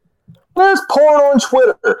 There's porn on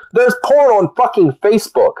Twitter. There's porn on fucking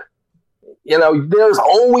Facebook. There's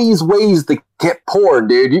always ways to get porn,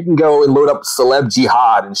 dude. You can go and load up Celeb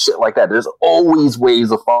Jihad and shit like that. There's always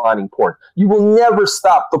ways of finding porn. You will never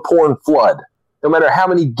stop the porn flood, no matter how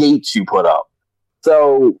many gates you put up.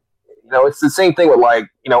 So, it's the same thing with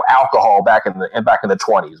alcohol back in the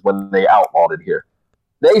 20s when they outlawed it here.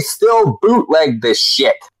 They still bootleg this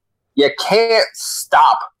shit. You can't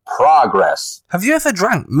stop progress. Have you ever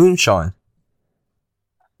drank moonshine?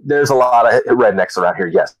 There's a lot of rednecks around here.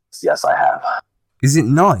 Yes, I have. Is it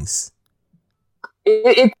nice?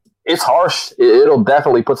 It's harsh. It'll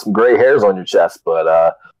definitely put some gray hairs on your chest,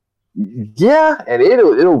 but yeah, and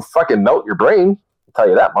it'll fucking melt your brain. I'll tell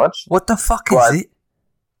you that much. What the fuck But- is it?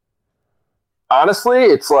 Honestly,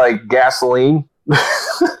 it's like gasoline.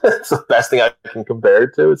 It's the best thing I can compare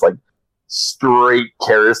it to. It's like straight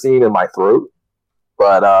kerosene in my throat.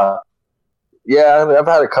 But yeah, I've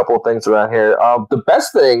had a couple of things around here. The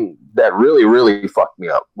best thing that really, really fucked me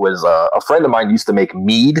up was a friend of mine used to make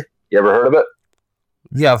mead. You ever heard of it?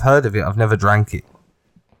 Yeah, I've heard of it. I've never drank it.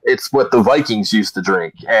 It's what the Vikings used to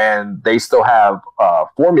drink, and they still have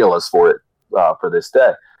formulas for it for this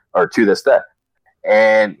day, or to this day.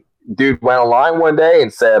 And dude went online one day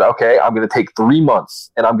and said, okay, I'm going to take 3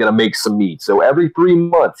 months and I'm going to make some mead. So every 3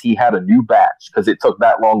 months he had a new batch because it took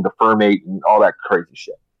that long to ferment and all that crazy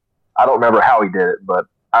shit. I don't remember how he did it, but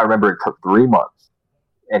I remember it took 3 months.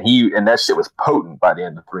 And that shit was potent by the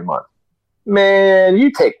end of 3 months. Man,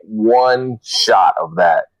 you take one shot of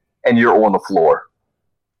that and you're on the floor.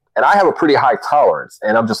 And I have a pretty high tolerance,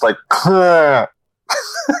 and I'm just like,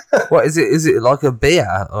 What is it? Is it like a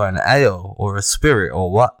beer or an ale or a spirit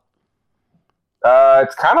or what?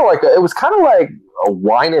 It's kind of like it was kind of like a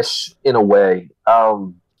wine-ish in a way.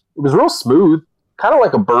 It was real smooth, kind of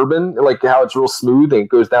like a bourbon, like how it's real smooth and it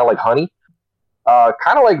goes down like honey.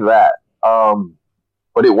 Kind of like that.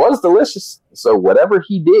 But it was delicious. So whatever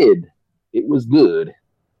he did, it was good.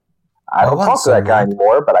 I don't want talk to that some, guy man.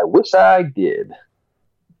 anymore, but I wish I did.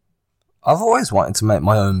 I've always wanted to make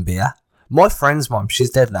my own beer. My friend's mum,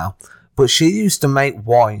 she's dead now, but she used to make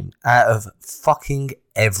wine out of fucking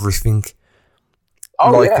everything.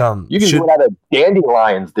 Oh Like, yeah, you can should- do it out of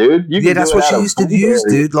dandelions, dude. You can Yeah, that's do it what out she of used to use,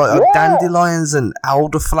 blueberries. dude. Like Yeah. dandelions and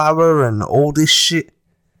elderflower and all this shit.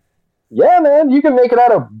 Yeah, man, you can make it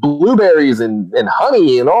out of blueberries and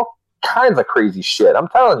honey and all kinds of crazy shit. I'm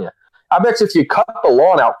telling you. I bet you if you cut the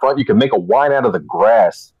lawn out front, you can make a wine out of the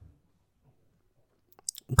grass.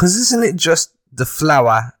 Because isn't it just the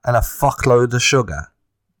flour and a fuckload of sugar?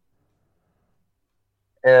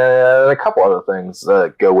 And a couple other things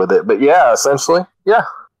go with it. But yeah, essentially, yeah.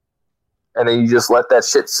 And then you just let that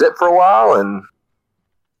shit sit for a while and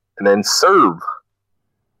then serve.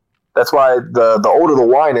 That's why the older the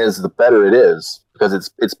wine is, the better it is. Because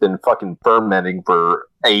it's been fucking fermenting for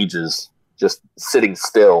ages. Just sitting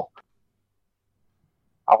still.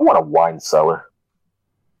 I want a wine cellar.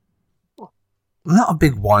 I'm not a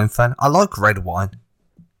big wine fan. I like red wine.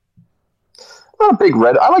 I'm not a big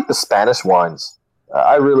red. I like the Spanish wines.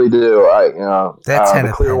 I really do. They're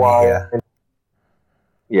the clear wine.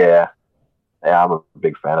 Yeah. Yeah, I'm a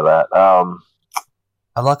big fan of that.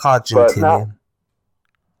 I like Argentinian.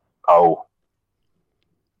 No,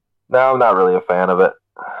 I'm not really a fan of it.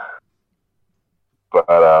 But,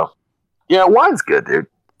 wine's good, dude.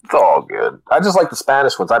 It's all good. I just like the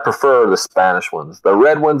Spanish ones. I prefer the Spanish ones. The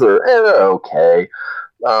red ones are okay.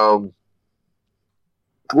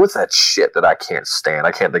 What's that shit that I can't stand?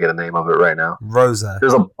 I can't think of the name of it right now. Rosé.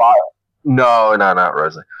 There's a bottle. No, not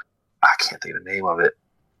Rosé. I can't think of the name of it.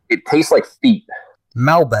 It tastes like feet.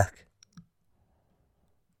 Malbec.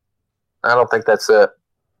 I don't think that's it.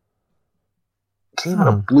 It came in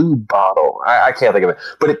a blue bottle. I can't think of it.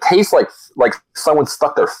 But it tastes like someone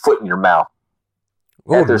stuck their foot in your mouth.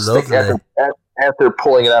 Ooh, after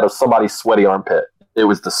pulling it out of somebody's sweaty armpit. It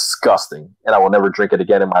was disgusting. And I will never drink it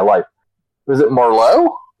again in my life. Was it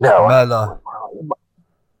Merlot? No. Merlot.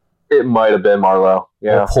 It might have been Merlot.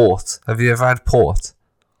 Yeah. Or port. Have you ever had port?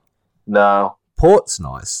 No. Port's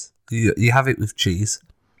nice. You have it with cheese.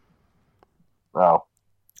 Oh.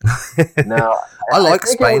 No. I like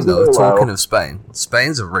Spain though. Talking of Spain,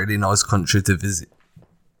 Spain's a really nice country to visit.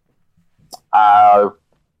 I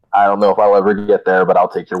don't know if I'll ever get there, but I'll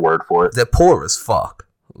take your word for it. They're poor as fuck,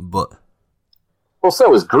 but well,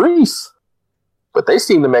 so is Greece, but they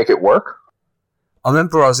seem to make it work. I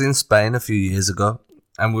remember I was in Spain a few years ago,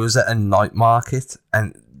 and we was at a night market,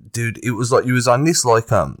 and dude, it was like you was on this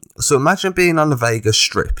So imagine being on the Vegas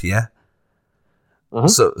Strip, yeah.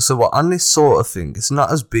 Mm-hmm. So what on this sort of thing? It's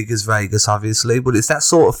not as big as Vegas, obviously, but it's that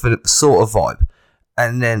sort of vibe.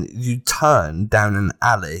 And then you turn down an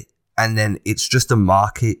alley, and then it's just a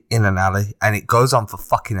market in an alley, and it goes on for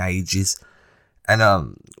fucking ages.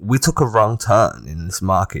 And we took a wrong turn in this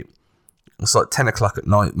market. It's like 10 o'clock at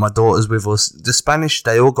night. My daughter's with us. The Spanish,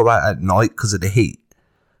 they all go out at night because of the heat.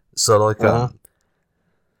 So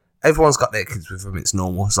everyone's got their kids with them. It's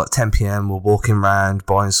normal. It's like 10 p.m. We're walking around,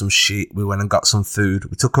 buying some shit. We went and got some food.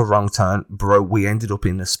 We took a wrong turn. Bro, we ended up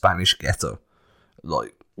in the Spanish ghetto.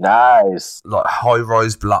 Nice. Like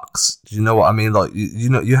high-rise blocks. Do you know what I mean? Like, you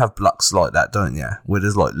know, you have blocks like that, don't you? Where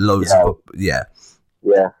there's like loads of... Yeah.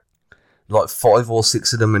 Yeah. Like 5 or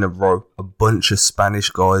 6 of them in a row. A bunch of Spanish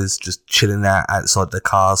guys just chilling out outside their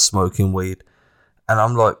cars, smoking weed. And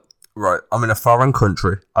I'm like, right, I'm in a foreign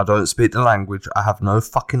country. I don't speak the language. I have no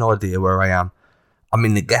fucking idea where I am. I'm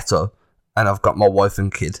in the ghetto, and I've got my wife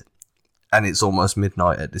and kid. And it's almost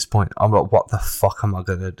midnight at this point. I'm like, what the fuck am I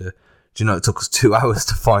going to do? Do you know, it took us 2 hours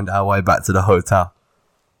to find our way back to the hotel.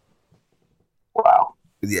 Wow.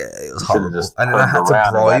 Yeah, it was horrible. And then I had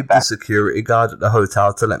to bribe the security guard at the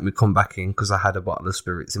hotel to let me come back in because I had a bottle of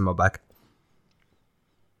spirits in my bag.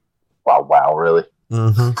 Wow, really?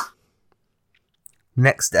 Mm-hmm.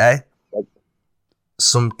 Next day,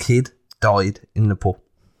 some kid died in the pool.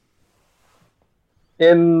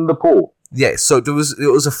 In the pool? Yeah, so it was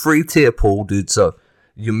a 3-tier pool, dude. So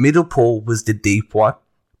your middle pool was the deep one.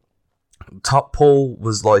 Top pool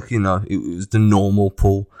was like, it was the normal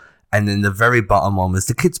pool. And then the very bottom one was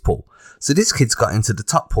the kids' pool. So this kid's got into the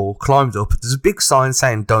top pool, climbed up. There's a big sign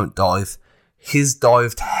saying don't dive. His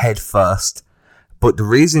dived head first. But the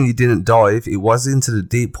reason he didn't dive, it was into the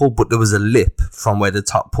deep pool, but there was a lip from where the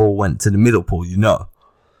top pool went to the middle pool,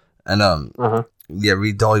 And yeah,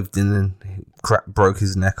 he dived in and broke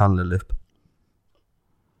his neck on the lip.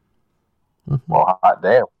 Well, hot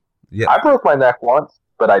damn. Yeah. I broke my neck once,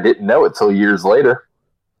 but I didn't know it till years later.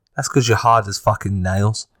 That's because you're hard as fucking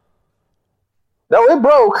nails. No, it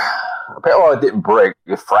broke. Well, it didn't break.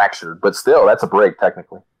 It fractured, but still, that's a break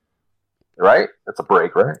technically. Right? That's a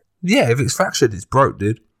break, right? Yeah, if it's fractured, it's broke,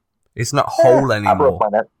 dude. It's not whole anymore. I broke my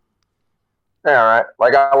neck. Yeah, all right.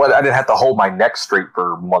 Like, I didn't have to hold my neck straight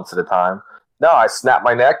for months at a time. No, I snapped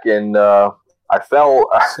my neck, and I fell.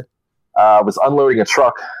 I was unloading a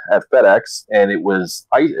truck at FedEx, and it was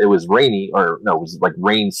rainy, it was like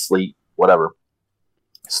rain, sleet, whatever.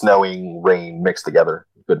 Snowing, rain, mixed together.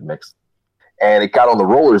 Good mix. And it got on the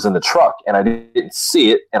rollers in the truck, and I didn't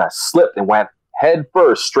see it, and I slipped and went head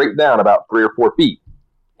first straight down about 3 or 4 feet.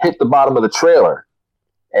 Hit the bottom of the trailer,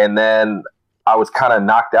 and then I was kind of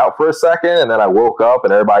knocked out for a second, and then I woke up,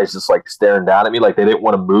 and everybody's just like staring down at me like they didn't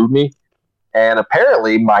want to move me. And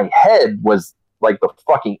apparently my head was like the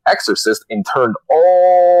fucking Exorcist and turned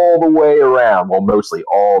all the way around. Well, mostly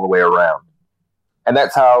all the way around. And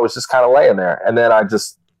that's how I was just kind of laying there. And then I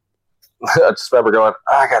just remember going,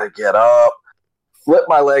 I got to get up, flip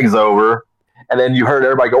my legs over. And then you heard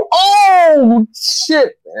everybody go, oh,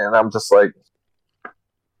 shit. And I'm just like,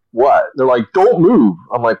 what? They're like, don't move.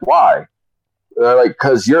 I'm like, why? They're like,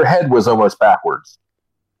 because your head was almost backwards.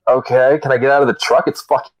 Okay, can I get out of the truck? It's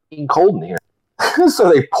fucking cold in here.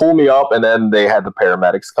 So they pull me up, and then they had the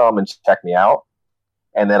paramedics come and check me out.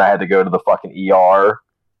 And then I had to go to the fucking ER.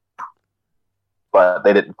 But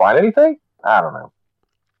they didn't find anything? I don't know.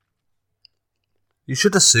 You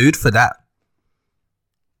should have sued for that.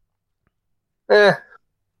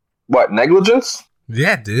 What, negligence?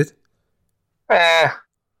 Yeah, dude. Well.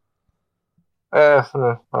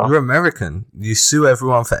 You're American. You sue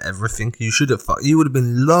everyone for everything. You should have. You would have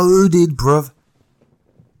been loaded, bruv.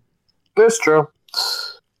 That's true.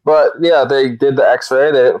 But yeah, they did the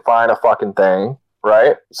X-ray. They didn't find a fucking thing,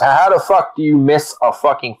 right? So how the fuck do you miss a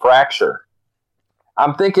fucking fracture?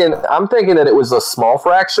 I'm thinking that it was a small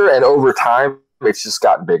fracture, and over time it's just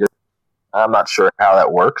gotten bigger. I'm not sure how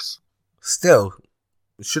that works. Still,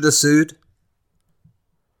 you should have sued.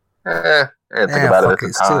 I didn't think about it at the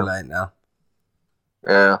it's time. too late now.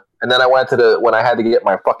 Yeah, and then I went to when I had to get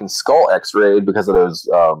my fucking skull X-rayed because of those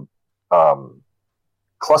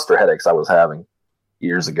cluster headaches I was having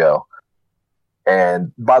years ago.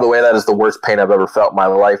 And by the way, that is the worst pain I've ever felt in my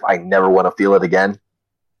life. I never want to feel it again.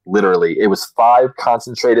 Literally, it was 5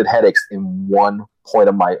 concentrated headaches in one point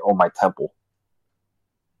of on my temple.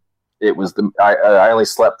 It was I only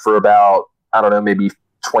slept for about, I don't know, maybe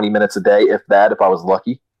 20 minutes a day, if that, if I was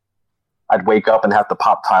lucky. I'd wake up and have to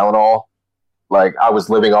pop Tylenol. Like, I was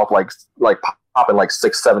living off like popping like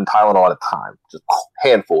 6-7 Tylenol at a time, just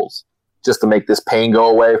handfuls, just to make this pain go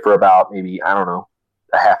away for about maybe, I don't know,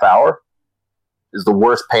 a half hour. Is the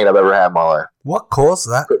worst pain I've ever had in my life. What caused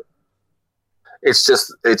that? It's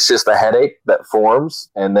just a headache that forms,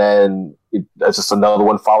 and then it's just another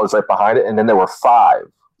one follows right behind it. And then there were 5.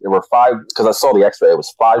 There were 5 because I saw the X-ray. It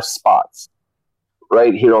was 5 spots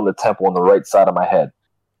right here on the temple on the right side of my head,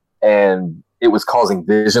 and it was causing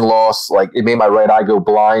vision loss. Like, it made my right eye go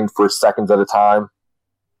blind for seconds at a time.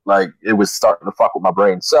 Like, it was starting to fuck with my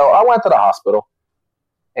brain. So I went to the hospital,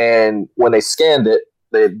 and when they scanned it,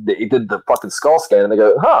 they did the fucking skull scan, and they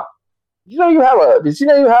go, "Huh? Did you know you have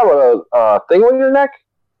a thing on your neck,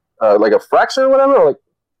 like a fracture or whatever?" I'm like,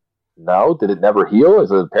 no. Did it never heal? I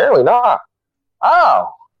said, apparently not. Oh,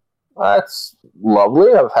 that's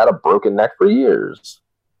lovely. I've had a broken neck for years.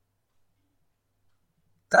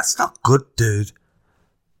 That's not good, dude.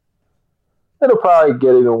 It'll probably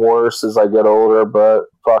get even worse as I get older, but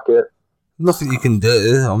fuck it. Nothing you can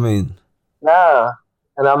do. I mean, nah.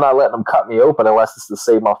 And I'm not letting them cut me open unless it's to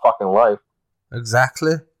save my fucking life.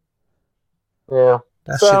 exactly. Yeah.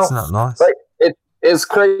 That shit's not nice. Like, it's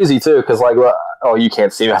crazy too, because like, oh, you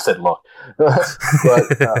can't see me. I said, look.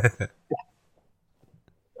 But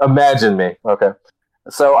imagine me. Okay.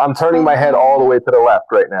 So I'm turning my head all the way to the left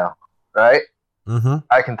right now. Right? Mm-hmm.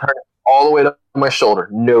 I can turn it all the way to my shoulder.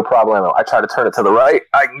 No problemo. I try to turn it to the right.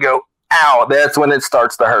 I can go, ow. That's when it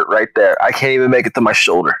starts to hurt right there. I can't even make it to my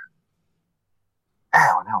shoulder.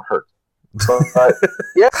 Ow, now it hurts. But,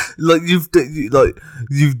 yeah. Like you've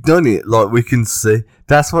done it. Like, we can see.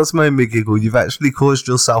 That's what's made me giggle. You've actually caused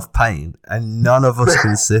yourself pain, and none of us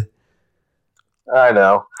can see. I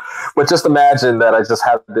know, but just imagine that I just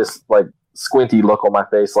have this like squinty look on my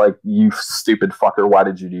face, like, you stupid fucker. Why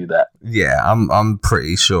did you do that? Yeah, I'm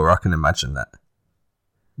pretty sure I can imagine that.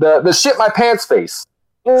 The shit my pants face.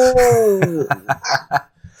 You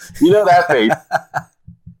know that face.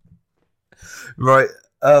 Right.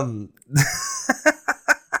 I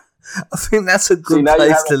think that's a good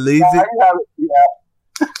place to leave it.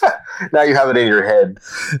 Now you have it in your head.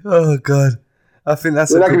 Oh god, I think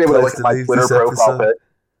that's You're a not good gonna be able place to to look at my leave Twitter this profile episode.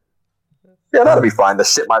 pic. Yeah, that'll be fine. The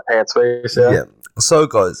shit my pants face. Yeah. So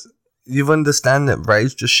guys, you've understand that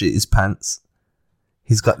Ray's just shit his pants.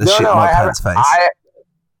 He's got the shit my pants face.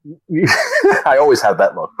 I always have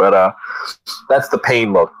that look, but that's the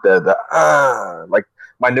pain look. Like,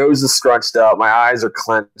 my nose is scrunched up, my eyes are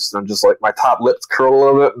clenched, and I'm just like, my top lips curl a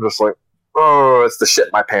little bit. I'm just like, oh, it's the shit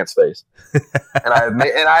my pants face. And I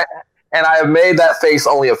have made that face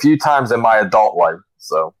only a few times in my adult life.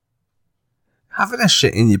 So Having a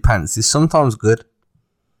shit in your pants is sometimes good.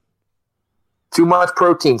 too much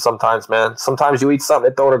protein sometimes, man. Sometimes you eat something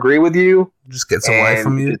that don't agree with you. Just gets away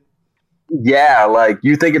from you. Yeah, like,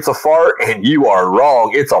 you think it's a fart and you are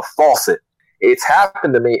wrong. It's a faucet. It's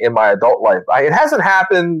happened to me in my adult life. It hasn't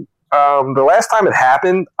happened. The last time it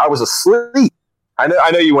happened, I was asleep. I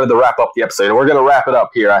know you wanted to wrap up the episode, and we're going to wrap it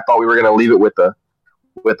up here. I thought we were going to leave it with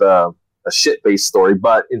a shit-based story,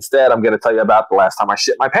 but instead I'm going to tell you about the last time I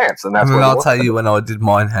shit my pants, and that's I'll tell you when I did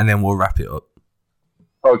mine, and then we'll wrap it up.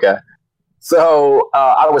 Okay. So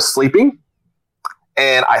I was sleeping,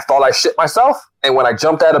 and I thought I shit myself, And when I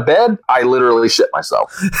jumped out of bed, I literally shit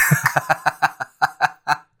myself.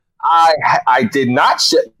 I did not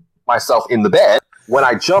shit myself in the bed. When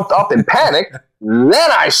I jumped up in panic,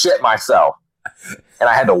 then I shit myself. And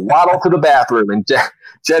I had to waddle to the bathroom. And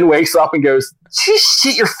Jen wakes up and goes, "Did you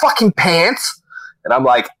shit your fucking pants?" And I'm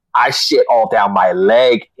like, "I shit all down my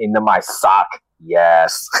leg into my sock."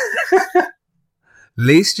 Yes. At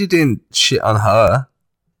least you didn't shit on her.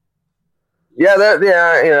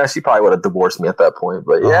 Yeah, she probably would have divorced me at that point.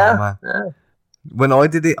 But yeah. When I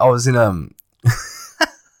did it, I was in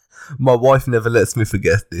my wife never lets me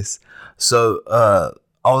forget this. So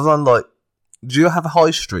I was on like, do you have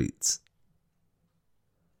high streets?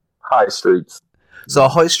 High streets. So a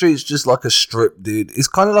high street's just like a strip, dude. It's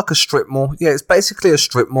kind of like a strip mall. Yeah, it's basically a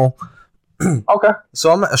strip mall. Okay.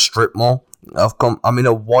 So I'm at a strip mall. I'm in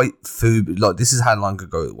a white FUBU. Like, this is how long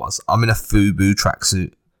ago it was. I'm in a FUBU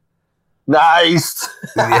tracksuit. Nice.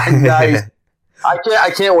 Yeah. Nice.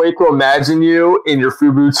 I can't wait to imagine you in your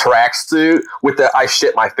FUBU tracksuit with the "I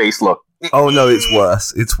shit my face" look. Oh no, it's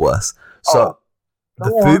worse. It's worse. So the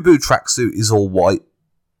FUBU tracksuit is all white.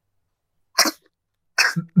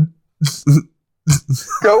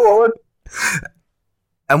 Go on.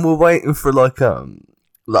 And we're waiting for like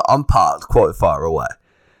I'm parked quite far away.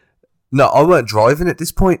 No, I weren't driving at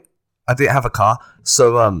this point. I didn't have a car,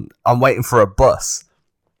 so I'm waiting for a bus,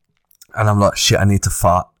 and I'm like, shit, I need to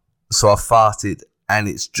fart. So I farted, and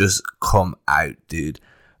it's just come out, dude.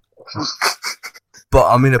 But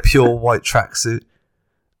I'm in a pure white tracksuit.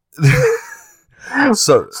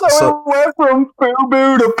 So it went from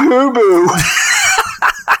FUBU to PUBU.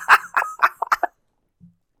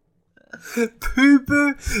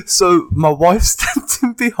 PUBU. So my wife's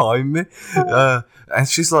standing behind me, and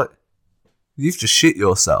she's like, "You've just shit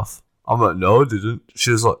yourself." I'm like, "No, I didn't."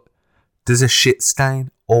 She was like, "There's a shit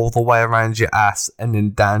stain all the way around your ass and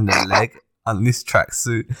then down the leg on this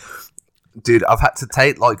tracksuit." Dude, I've had to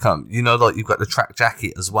take like like you've got the track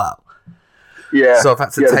jacket as well. Yeah. So I've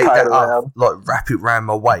had to take that off, like wrap it around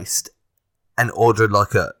my waist, and order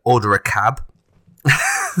a cab.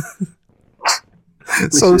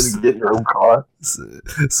 So get your own car.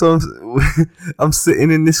 So I'm sitting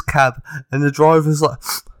in this cab, and the driver's like,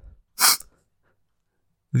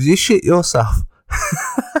 "Have you shit yourself?"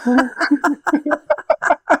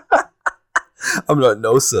 I'm like,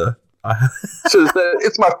 "No, sir."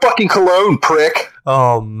 It's my fucking cologne, prick.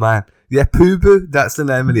 Oh man, yeah, PUBU. That's the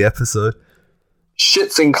name of the episode.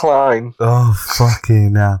 Shit's inclined. Oh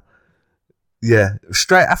fucking hell. Yeah,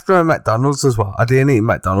 straight after a McDonald's as well. I didn't eat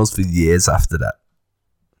McDonald's for years after that.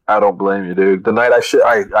 I don't blame you, dude. The night I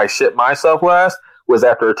shit myself last was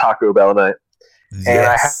after a Taco Bell night.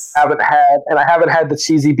 Yes. And I haven't had the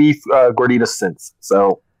cheesy beef gordita since.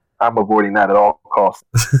 So I'm avoiding that at all costs.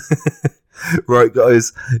 Right,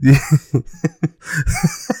 guys.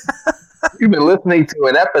 You've been listening to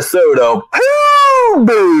an episode of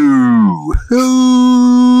PUBU.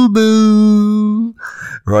 PUBU.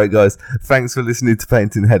 Right, guys. Thanks for listening to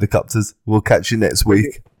Painting Helicopters. We'll catch you next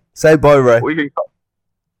week. Say bye, Ray. We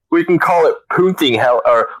can call it Pooting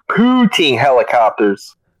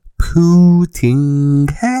Helicopters. Pooting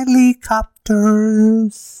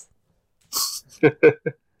Helicopters.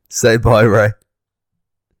 Say bye, Ray.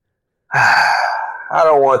 I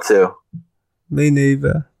don't want to. Me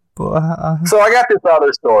neither. But So I got this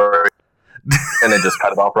other story. And then just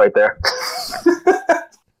cut it off right there.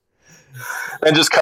 And just cut